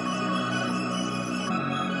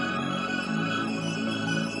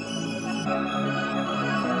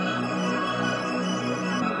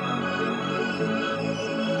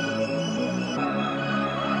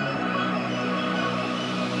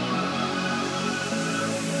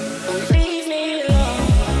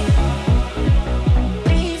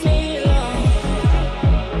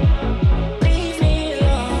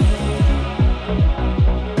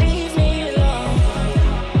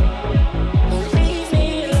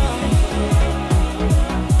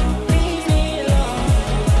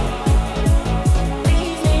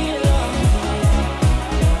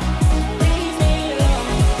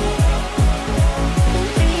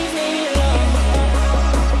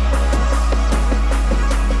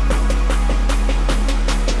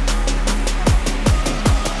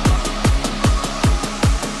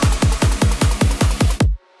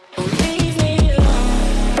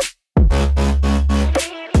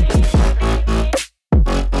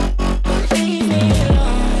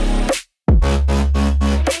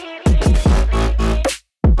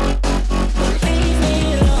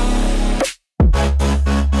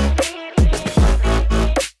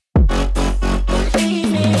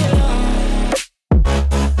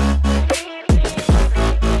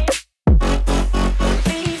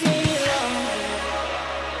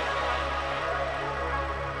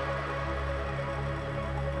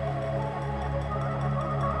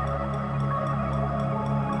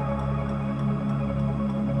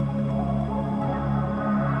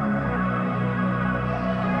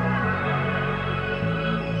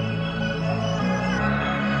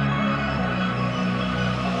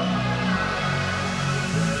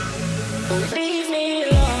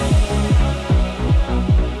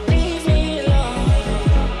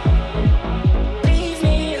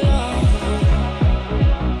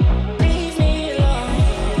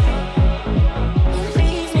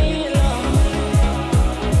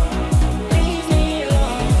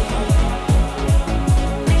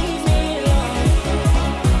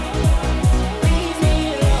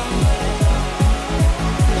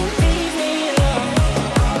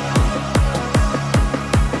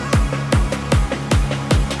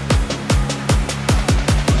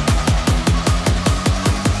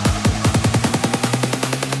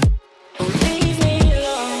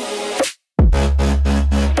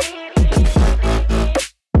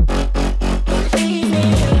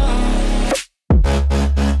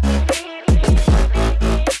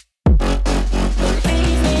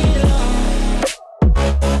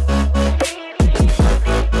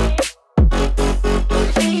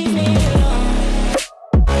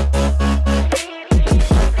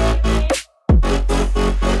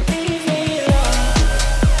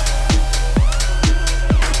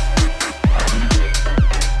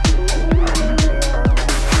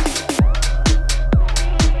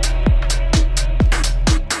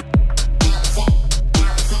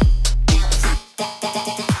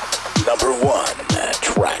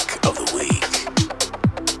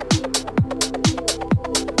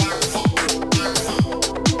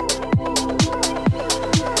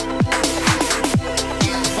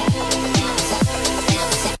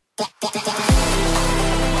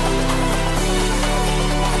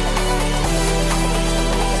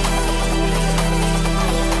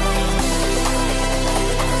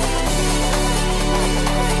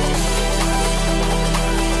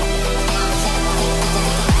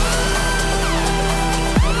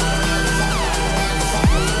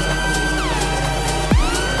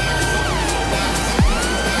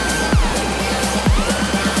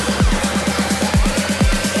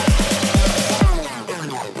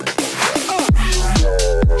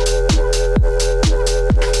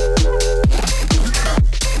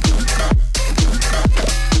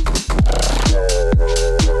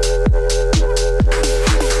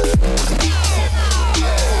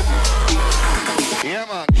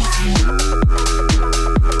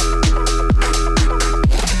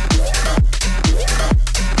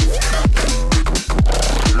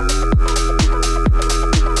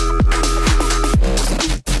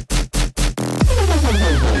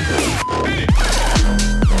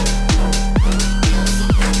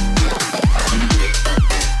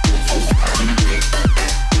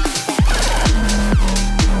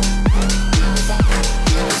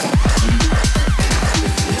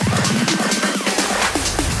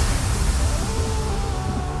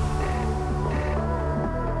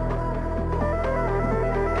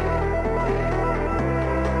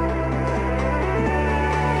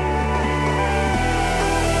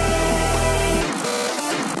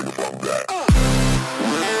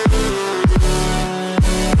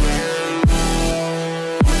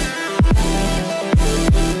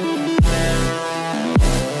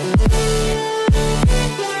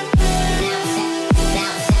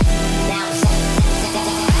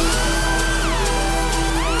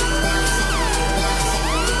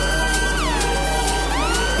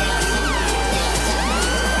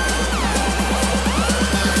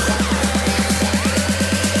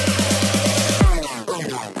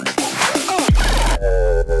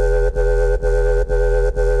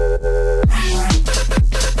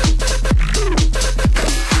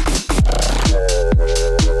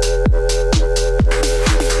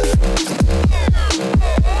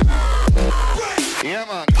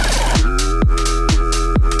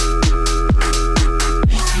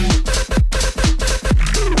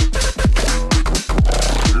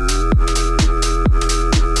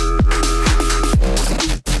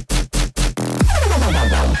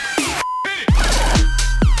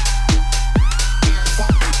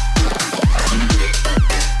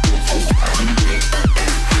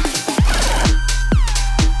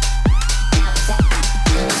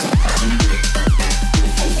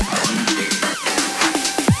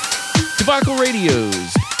 Debacle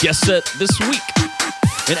Radio's guest set this week.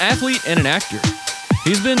 An athlete and an actor.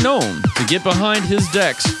 He's been known to get behind his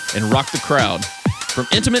decks and rock the crowd. From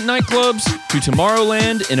intimate nightclubs to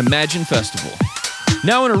Tomorrowland and Imagine Festival.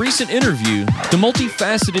 Now in a recent interview, the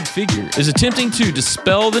multifaceted figure is attempting to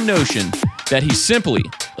dispel the notion that he's simply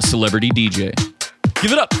a celebrity DJ.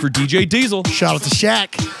 Give it up for DJ Diesel. Shout out to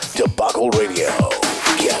Shaq. Debacle Radio,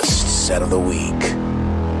 guest set of the week.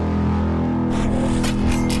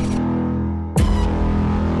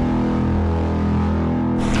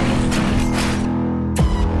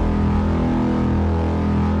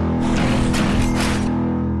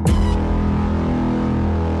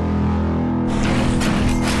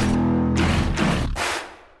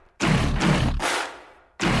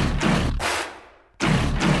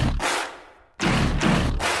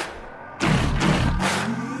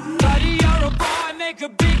 Make a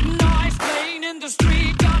big noise playing in the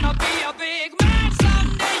street. Gonna be a big man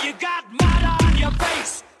someday. You got mud on your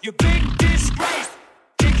face. You big disgrace.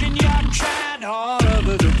 Kicking your can all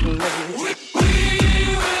over the place. We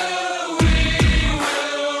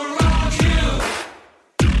will rock you.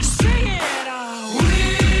 Sing it out.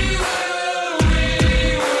 We will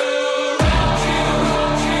rock you,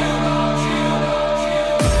 rock you, rock you, rock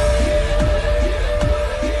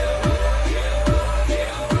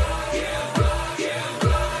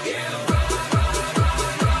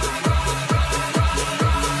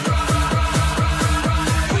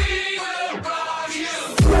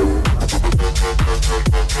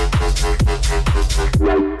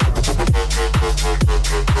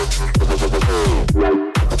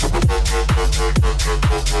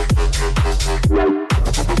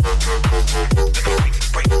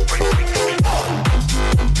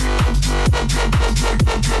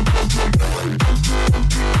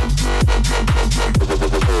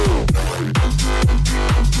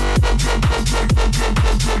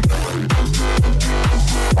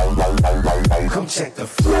Come check the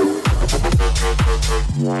flow.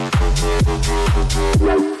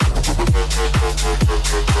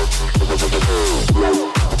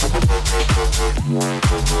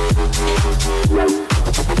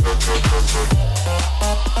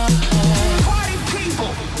 Party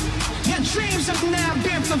people, your dreams have now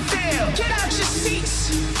been fulfilled. Get out your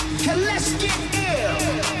seats and let's get ill.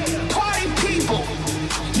 Party people,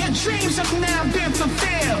 your dreams have now been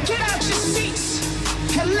fulfilled. Get out your seats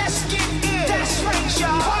and let's get ill. That's right,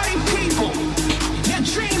 y'all. Party people, your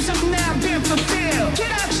dreams have now been fulfilled.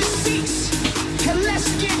 Get out your seats and let's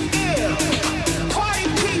get ill. Party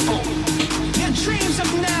people, your dreams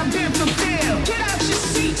have now been fulfilled.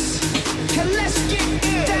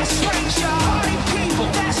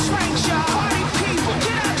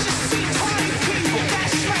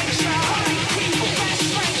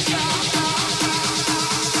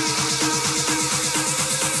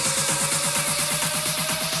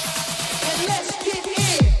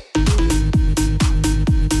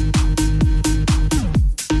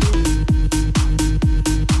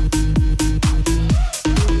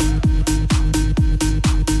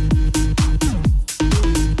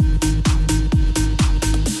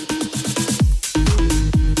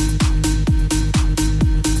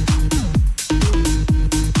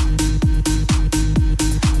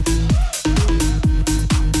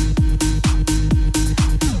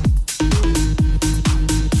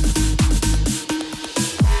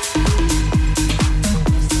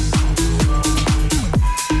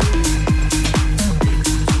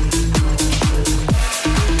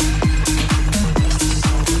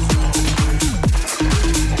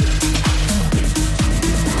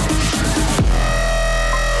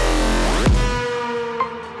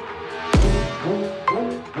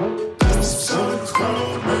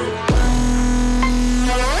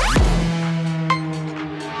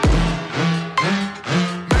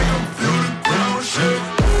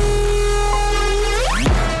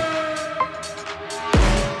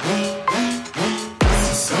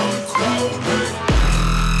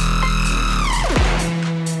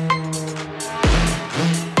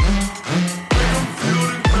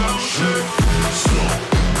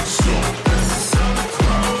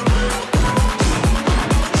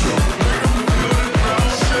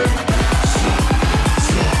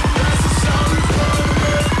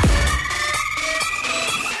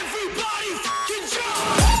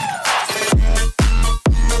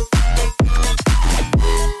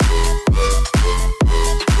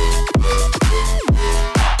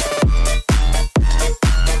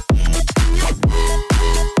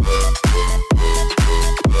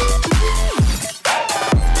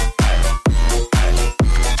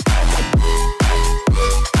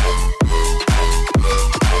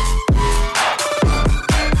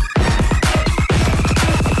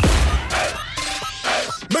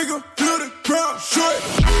 finger to the ground, short.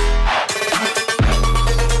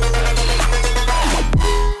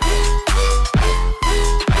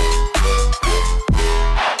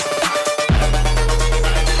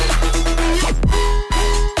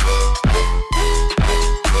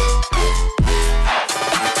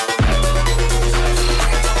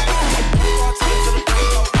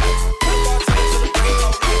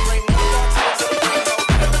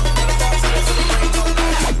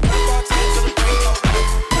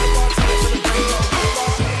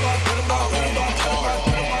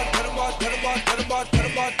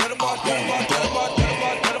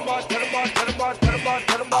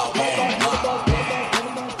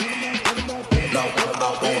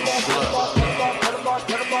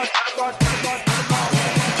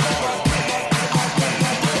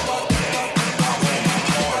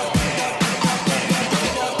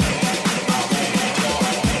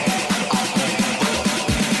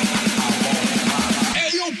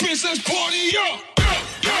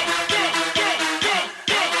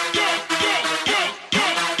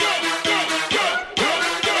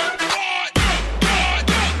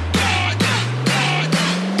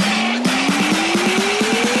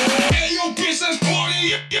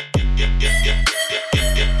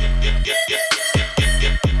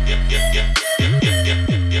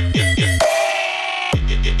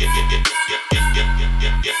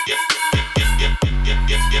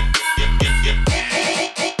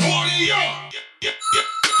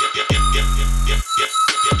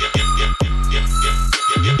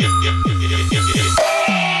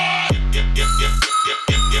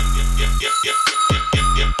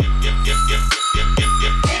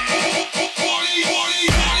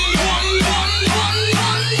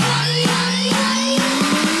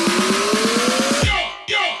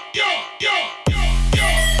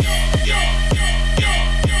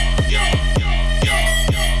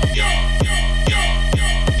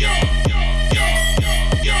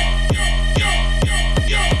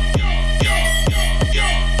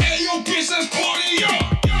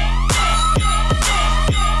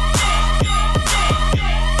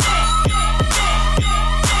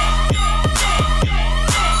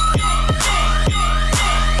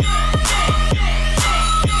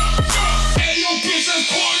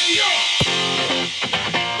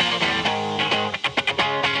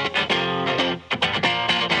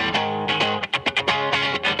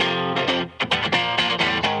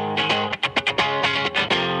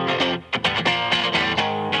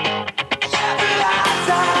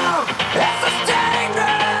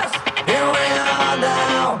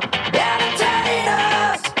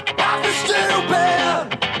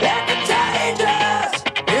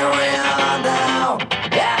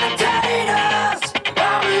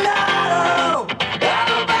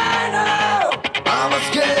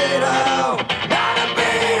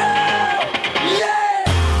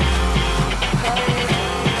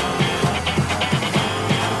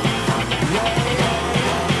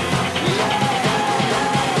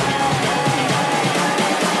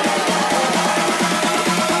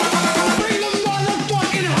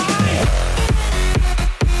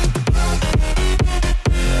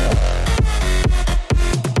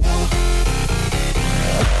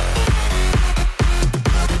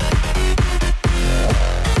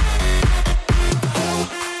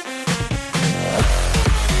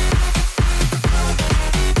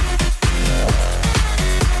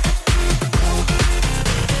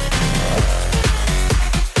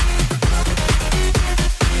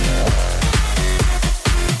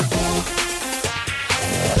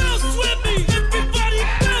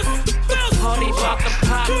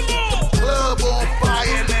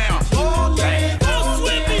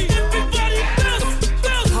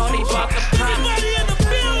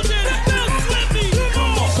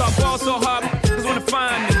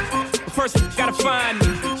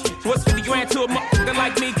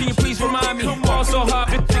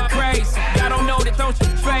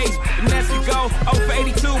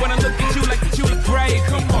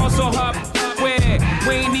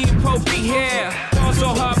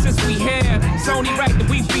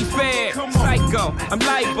 I'm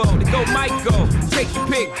liable to go Michael. Take your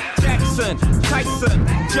pick. Jackson, Tyson,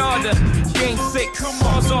 Jordan, Game 6.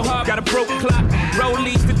 Also hard, got a broke clock.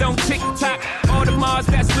 Rollies that don't tick tock. All the Mars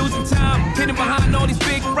that's losing time. Hidden behind all these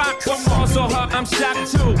big rocks. Also hard, I'm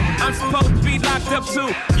shocked too. I'm supposed to be locked up too.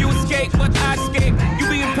 You escape, but I escape. You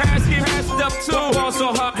be in Paris, get passed up too.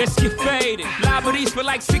 Also hard, let's get faded. Liberties for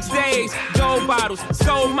like 6 days. Gold bottles,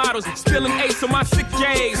 soul models, spilling ace on my sick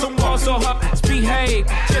days. Also hard, behave.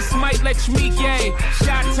 Just might let you meet gay.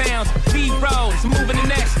 Shot towns, B-rolls, moving the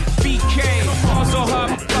next BK. Also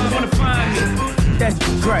hard, wanna find me. That's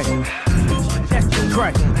the crack. That's the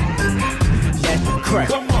crack. That's the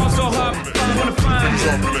crack.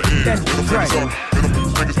 That's right.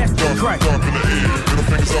 That's right. I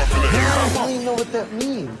don't even know what that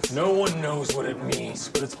means. No one knows what it means,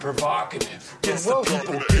 but it's provocative. Gets the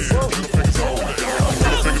people, gets the people going. Middle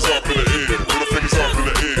fingers up in the air. Middle fingers up in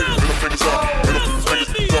the air. Middle fingers up. Middle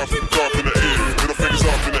fingers up in the air. Middle fingers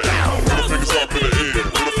up in the air. Middle fingers up in the air. Middle fingers up in the air.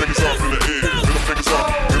 Middle fingers up. Middle fingers up in the air.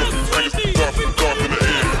 Middle fingers up in the air.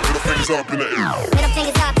 Middle fingers up in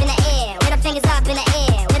the air. Middle fingers up in the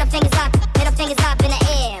air. Middle fingers up. Middle fingers up in the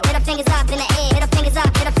air. Middle fingers up in the air. Middle fingers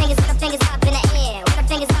up. Middle fingers up in the air. Middle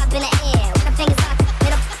fingers up in the air. Middle fingers up.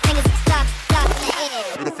 Middle fingers up in the air.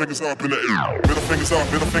 Middle fingers up in the air. Middle fingers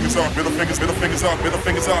up. Middle fingers up. Middle fingers. Middle fingers up. Middle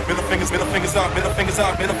fingers up. Middle fingers. Middle fingers up. Middle fingers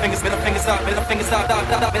up. Middle fingers. Middle fingers up. Middle fingers up.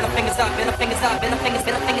 Middle fingers up. Middle fingers up. Middle fingers.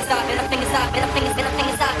 Middle fingers up. Middle fingers up. Middle fingers. Middle fingers up. Middle fingers up. Middle fingers. Middle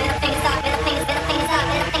fingers up. Middle fingers up.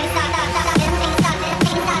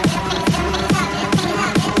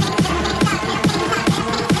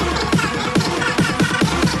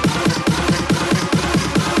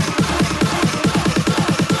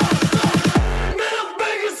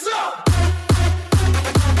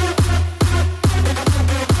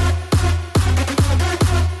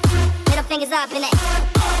 Fingers up in it.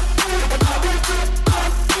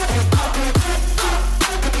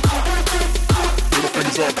 Middle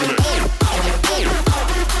fingers up in it.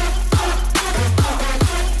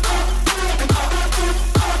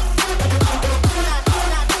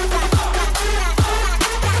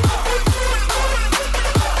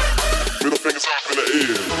 Middle fingers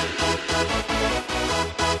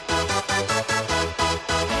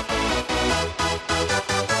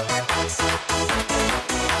up in the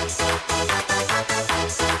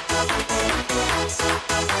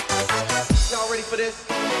air. Y'all ready for this?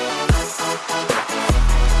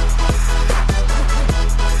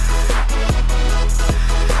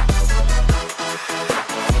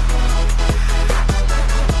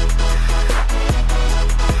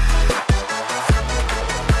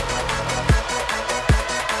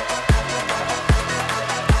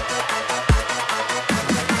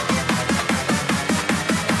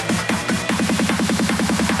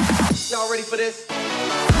 Y'all ready for this?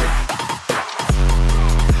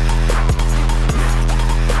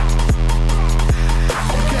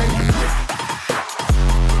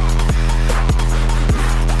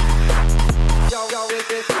 Y'all with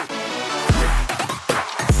this?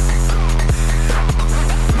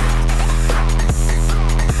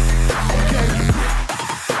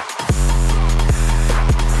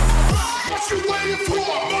 What you waiting for?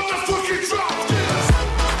 Motherfucking drop this!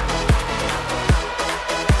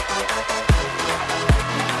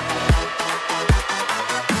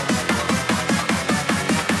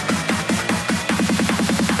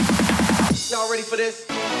 Y'all ready for this?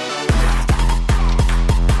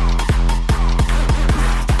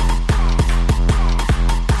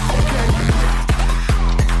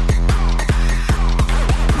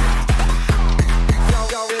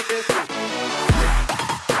 Y'all with this?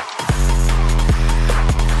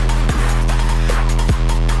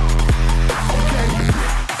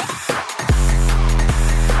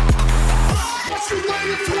 What you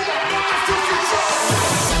waiting for? Motherfucking drop this!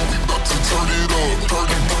 We about to turn it up,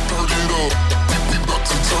 turn it up. We about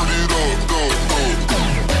to turn it up, go.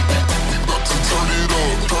 We about to turn it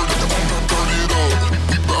up, turn it up.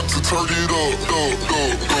 We about to turn it up, go.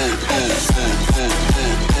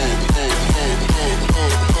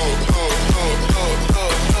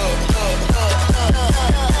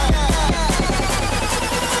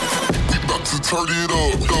 We about to turn it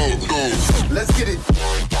up, go. Let's get it.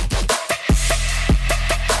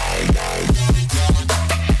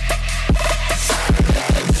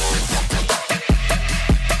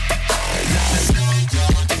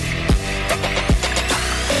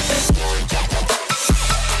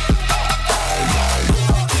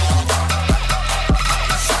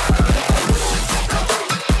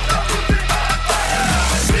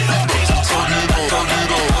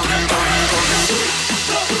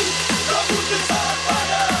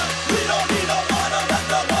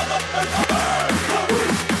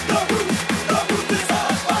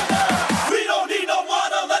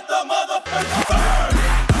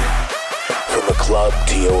 From the club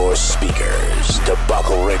to your speakers,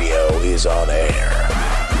 Debacle Radio is on air.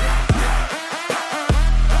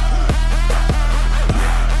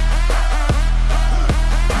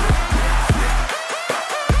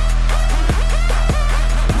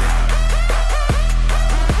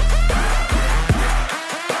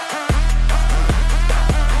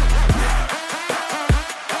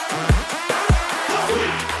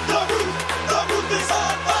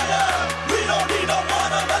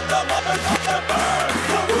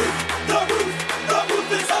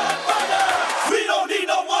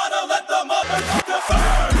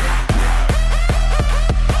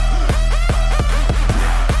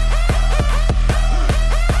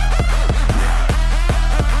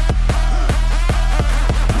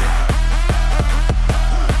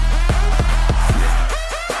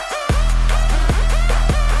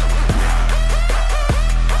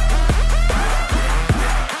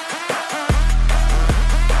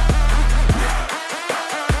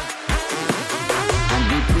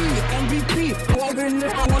 MVP. Walking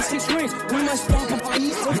if I want 6 rings. We might stomp up on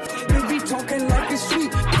East. They be talking like it's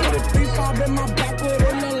sweet. Put a 3-5 in my back, but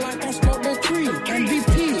it look like I start the tree.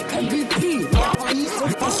 MVP, MVP. On East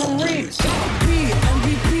for some rings.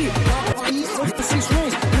 MVP, on East for 6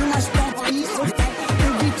 rings. We might stomp on East.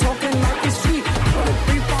 They be talking like it's sweet. Put a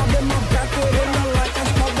 3-5 in my back, but it look like I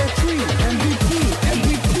start the tree. MVP,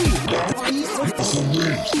 on East for some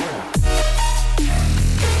rings.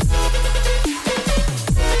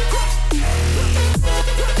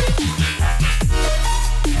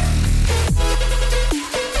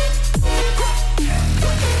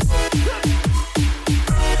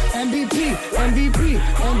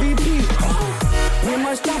 MVP. We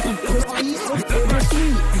might stop him, cause I eat so good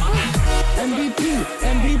sweet. MVP.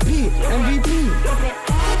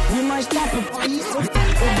 We might stop him, I eat so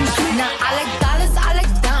good sweet. Now I like dollars, I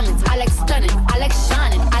like diamonds, I like stunning, I like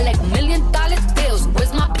shining, I like $1 million bills.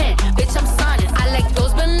 Where's my pen? Bitch, I'm signing. I like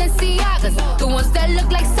those Balenciagas, the ones that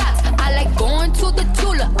look like socks. I like going to the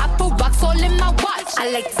Tula, I put rocks all in my watch.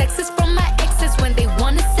 I like texts from my exes when they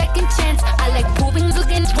want a second chance. I like proving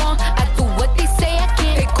looking wrong. I do what they say I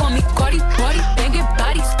can. They call me Cardi, Brody, banging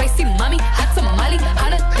body, spicy mommy, hot tamale,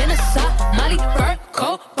 hotter than a Somali. Fur,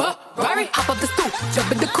 Ferrari, hop up the stoop,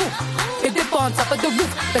 jump in the coupe, hit dip on top of the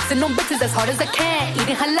roof, flexing on bitches as hard as I can,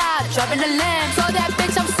 eating halal, driving a lamb. So that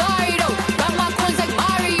bitch, I'm sorry though, got my coins like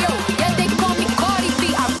Mario. Yeah, they call me Cardi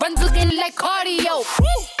B, I run looking like cardio. Woo!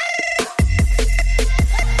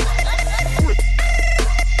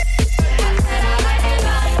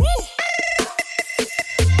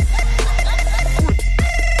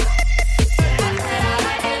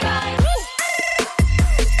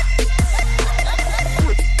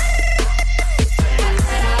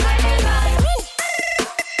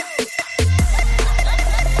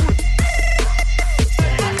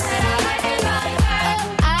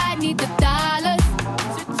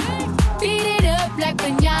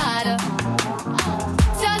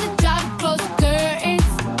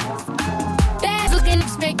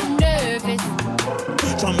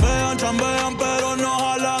 Chambean pero no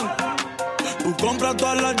jalan. Tú compras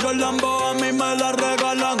todas las Jolambo, a mí me las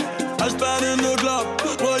regalan. I spend in the club,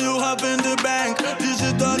 what you have in the bank. This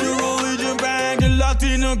is the new Norwegian bank, the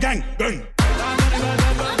Latino gang. Gang.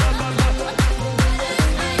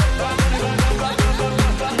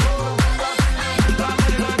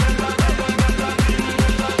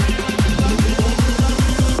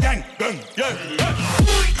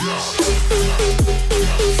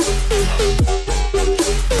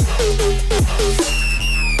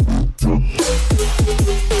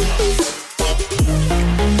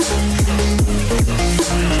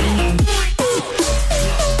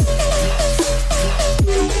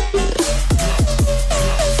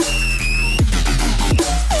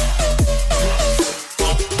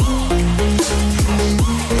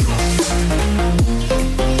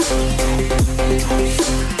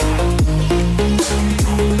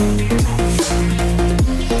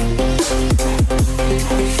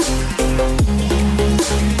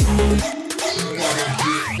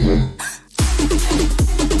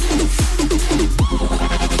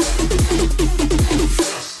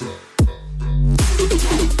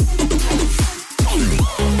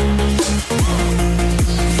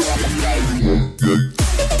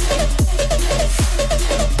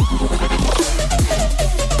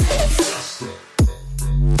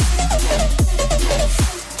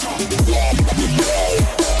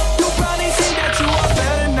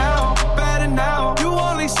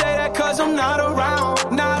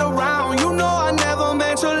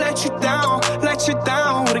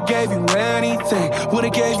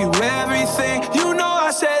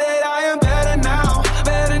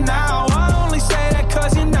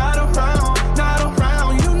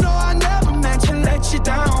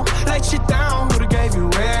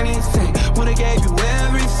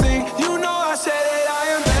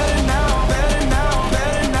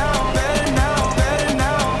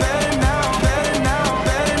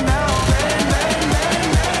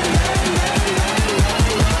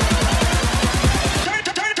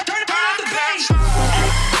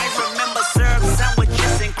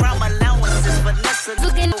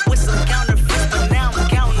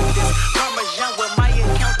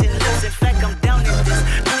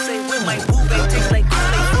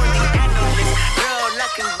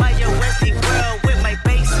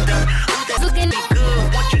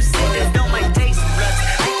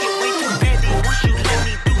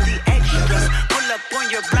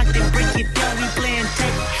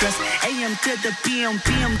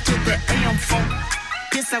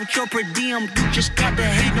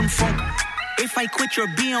 If I quit your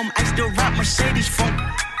BM, I still rock Mercedes phone.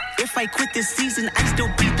 If I quit this season, I still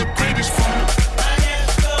be the greatest phone.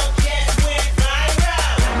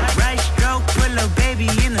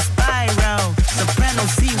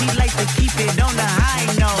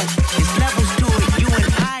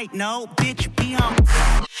 no, bitch, be on.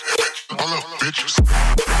 All up, bitches.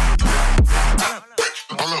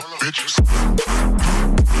 All up, bitches.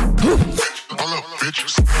 All up,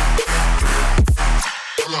 bitches.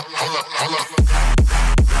 Hold up.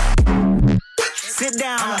 Sit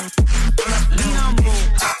down. Be humble.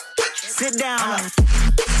 Sit down.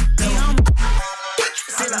 Be humble.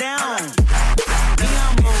 Sit down. Be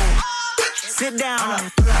humble. Sit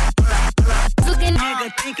down. Nigga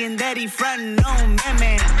thinking that he frontin' on me,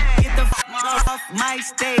 man. Get the off my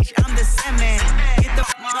stage, I'm the semen. Get the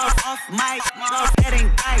off my that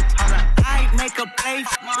ain't right. I make a play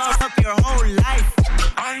up your whole life.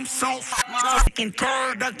 I'm so fucking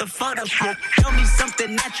tired of the Photoshop. Show me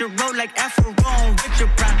something natural like Afro on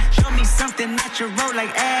Richard Pryor. Show me something natural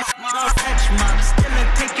like ass mark. Still I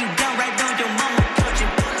take you down right on your mama couch.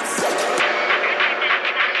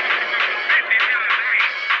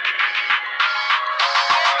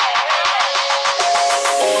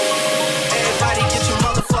 Everybody get your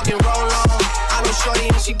motherfucking roll on. I know shorty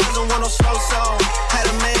and she doesn't want no slow song. Had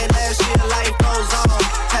a man last year, life goes on.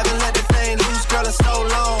 Haven't let the thing loose, girl, in so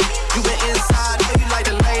long. You been inside, know you like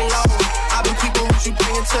to lay low. I've been keeping what you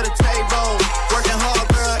bringing to the table. Working hard,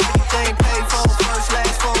 girl, everything paid for. First,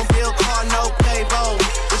 last phone bill, car, no payroll.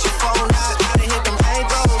 With your phone out, gotta hit them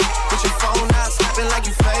angles. With your phone out, snapping like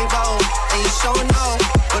you Fable. And you showing off,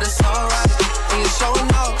 but it's alright. And you showing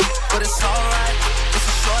off, but it's alright. It's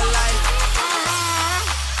a short life.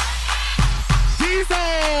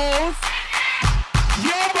 Jesus,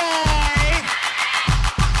 your boy,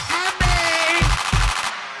 Monday.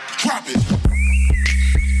 Drop it.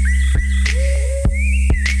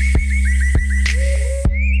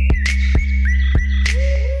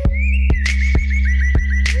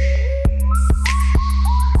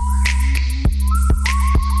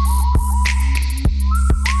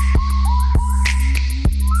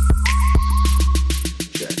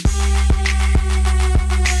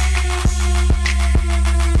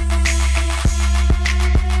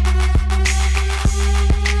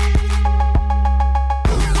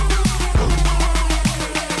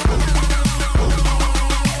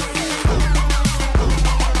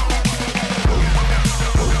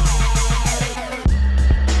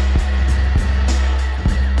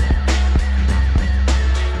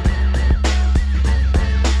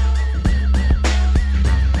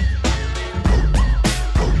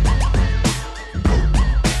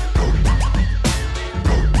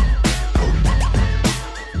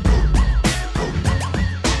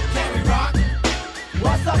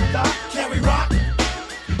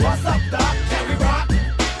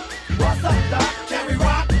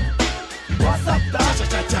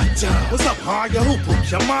 What's up, hard? Your hoop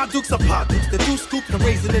hoops, your ma dukes are pot dukes. The two scoops are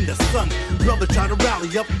raising in the sun. Brother try to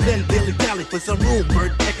rally up, then dilly dally for some room.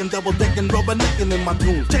 Bird pecking, double decking, rubber necking in my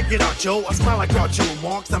tune. Check it out, yo. I smile like Groucho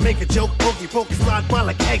Marx. I make a joke, pokey pokey, slide by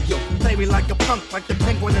like egg yolk. Play me like a punk, like the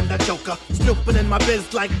Penguin and the Joker. Snooping in my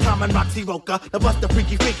biz like Tom and Roxy Roca. The bust the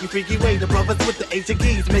freaky way. The brothers with the Asian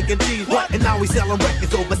keys making cheese. What? And now we selling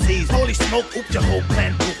records overseas. Holy smoke, oops, your whole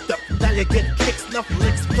plan pooped up. Now you get kicks, enough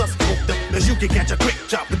licks, plus cooked up. Cause you can catch a quick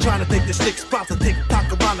drop. We're trying to take the stick spots and tick tock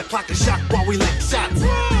around the clock and shock while we lick shots.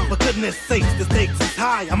 For goodness sakes, the stakes is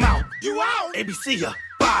high. I'm out. You out? ABC ya.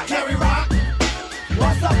 Bye. Carry Rock.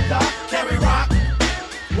 What's up, Doc? Carry Rock.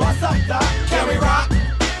 What's up, Doc? Carry Rock.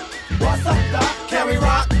 What's up, Doc? Carry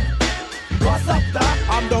Rock. What's up, Doc?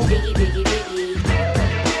 I'm the Biggie, Biggie, Biggie.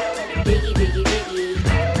 Biggie, Biggie, Biggie.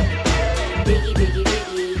 Biggie, Biggie,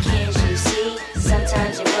 Biggie. Can't you see?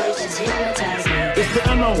 Sometimes your words just hypnotize me. It's the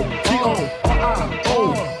N-O-T-O-R-I-O-U-S.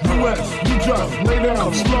 You just lay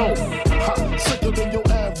down slow. Ha, sicker than your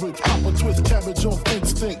average. Pop a twist cabbage off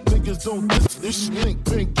instinct. Niggas don't diss this stink.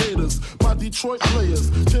 Pink Gators, my Detroit players.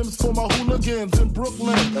 Tim's for my hooligans in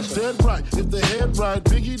Brooklyn. That's dead right. If the head right,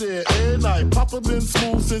 Biggie there every night. Papa been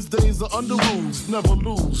smooth since days of under rules. Never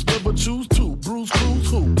lose, never choose to. Bruise, cruise,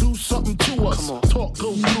 who? Do something to us. Talk,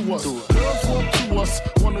 go through us. Girls want to us,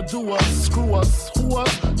 wanna do us. Screw us, who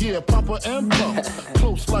us? Yeah, Papa and Pump.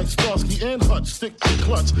 Close like Starsky and Hutch. Stick to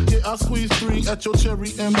clutch. Yeah, I squeeze 3 at your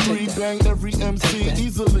cherry M3. Bang every MC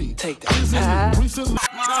easily. Easily. Recently,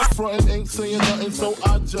 frontin' ain't saying nothing, so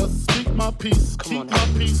I just speak my peace. Keep my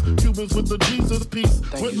peace. Cubans with the Jesus peace.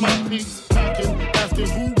 With my peace. Packing, asking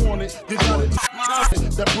who want it. They got it.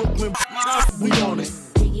 That Brooklyn, we on it.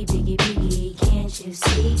 Biggie, Biggie, Biggie, can't you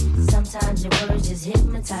see? Sometimes your words just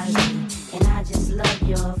hypnotize me. And I just love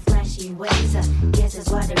your flashy ways. I guess that's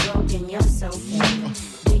why they're broken, you're so fake.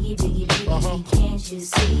 Biggie, Biggie, Biggie, can't you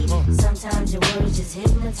see? Sometimes your words just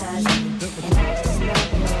hypnotize me. And I just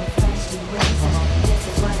love your flashy ways. I guess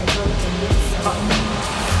that's why they're broken, you're so fake.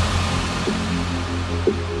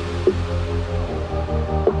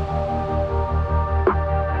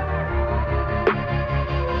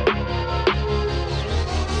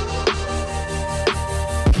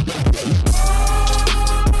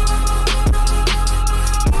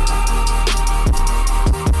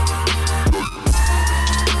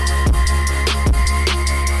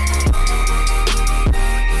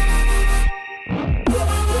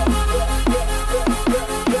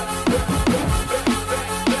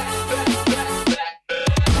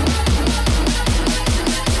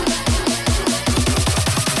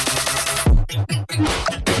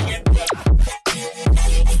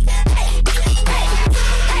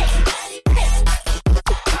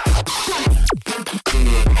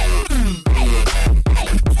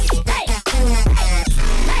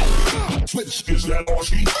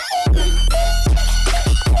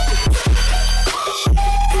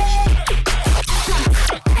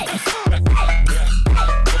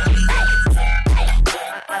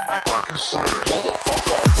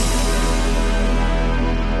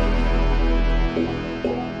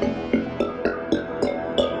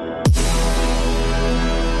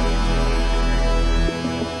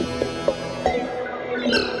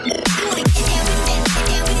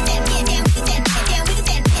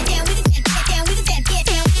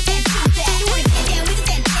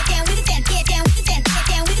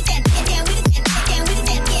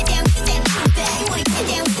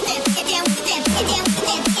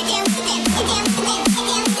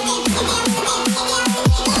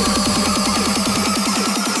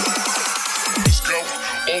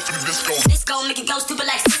 like disco. Disco make it go stupid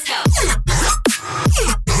like Cisco.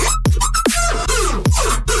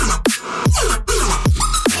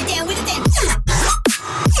 Get down with it.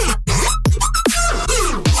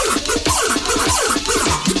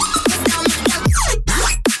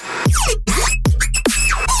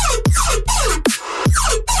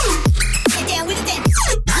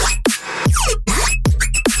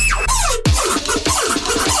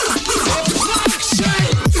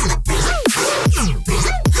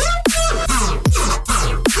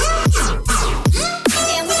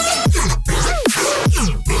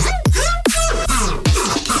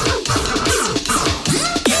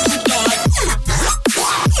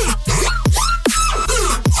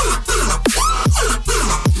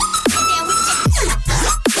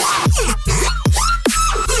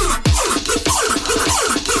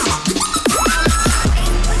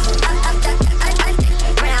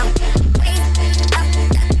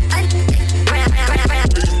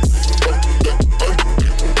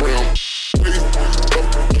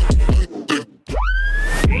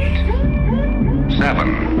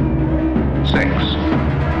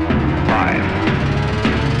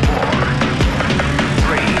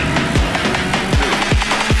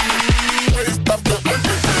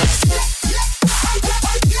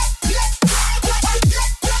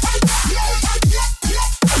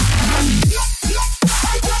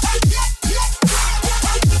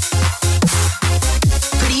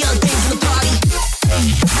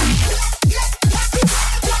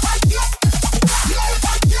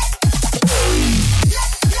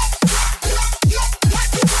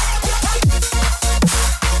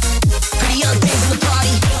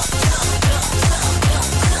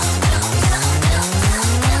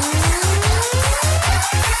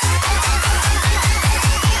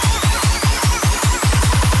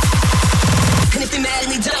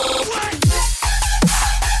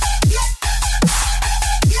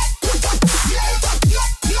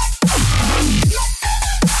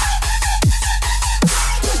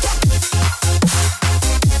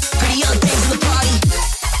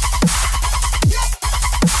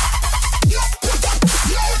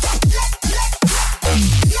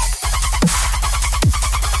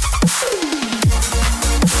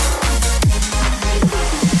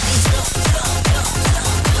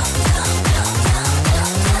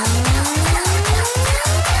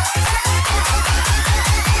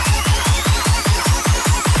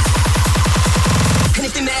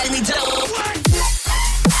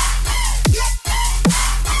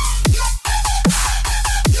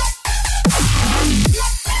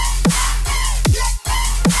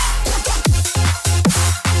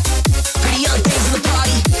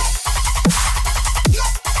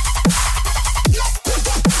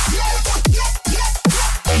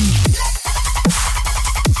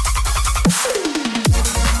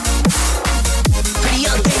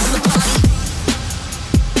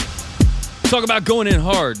 Talk about going in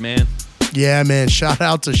hard, man. Yeah, man. Shout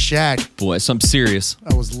out to Shaq. Boy, something serious.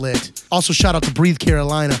 That was lit. Also, shout out to Breathe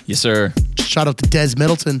Carolina. Yes, sir. Shout out to Des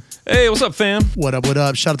Middleton. Hey, what's up, fam? What up, what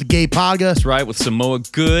up? Shout out to Gay Paga. That's right, with Samoa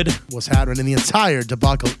Good. What's happening in the entire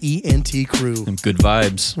Debacle ENT crew. Some good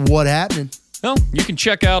vibes. What happening? Well, you can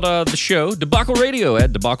check out the show, Debacle Radio,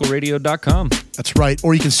 at debacleradio.com. That's right.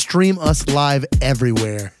 Or you can stream us live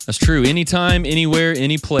everywhere. That's true. Anytime, anywhere,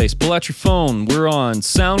 any place. Pull out your phone. We're on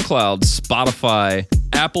SoundCloud, Spotify,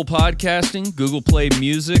 Apple Podcasting, Google Play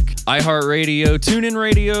Music, iHeartRadio, TuneIn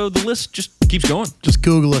Radio. The list just keeps going. Just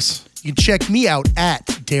Google us. You can check me out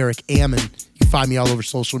at Derek Ammon. You can find me all over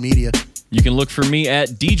social media. You can look for me at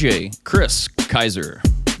DJ Chris Kaiser.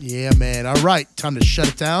 Yeah, man. All right. Time to shut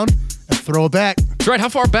it down and throw it back. That's right. How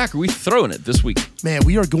far back are we throwing it this week? Man,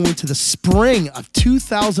 we are going to the spring of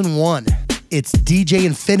 2001. It's DJ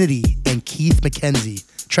Infinity and Keith McKenzie.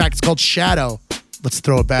 Track is called Shadow. Let's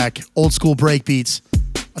throw it back. Old school breakbeats.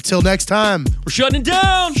 Until next time, we're shutting it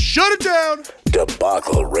down. Shut it down.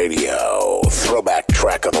 Debacle Radio, throwback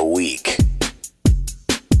track of the week.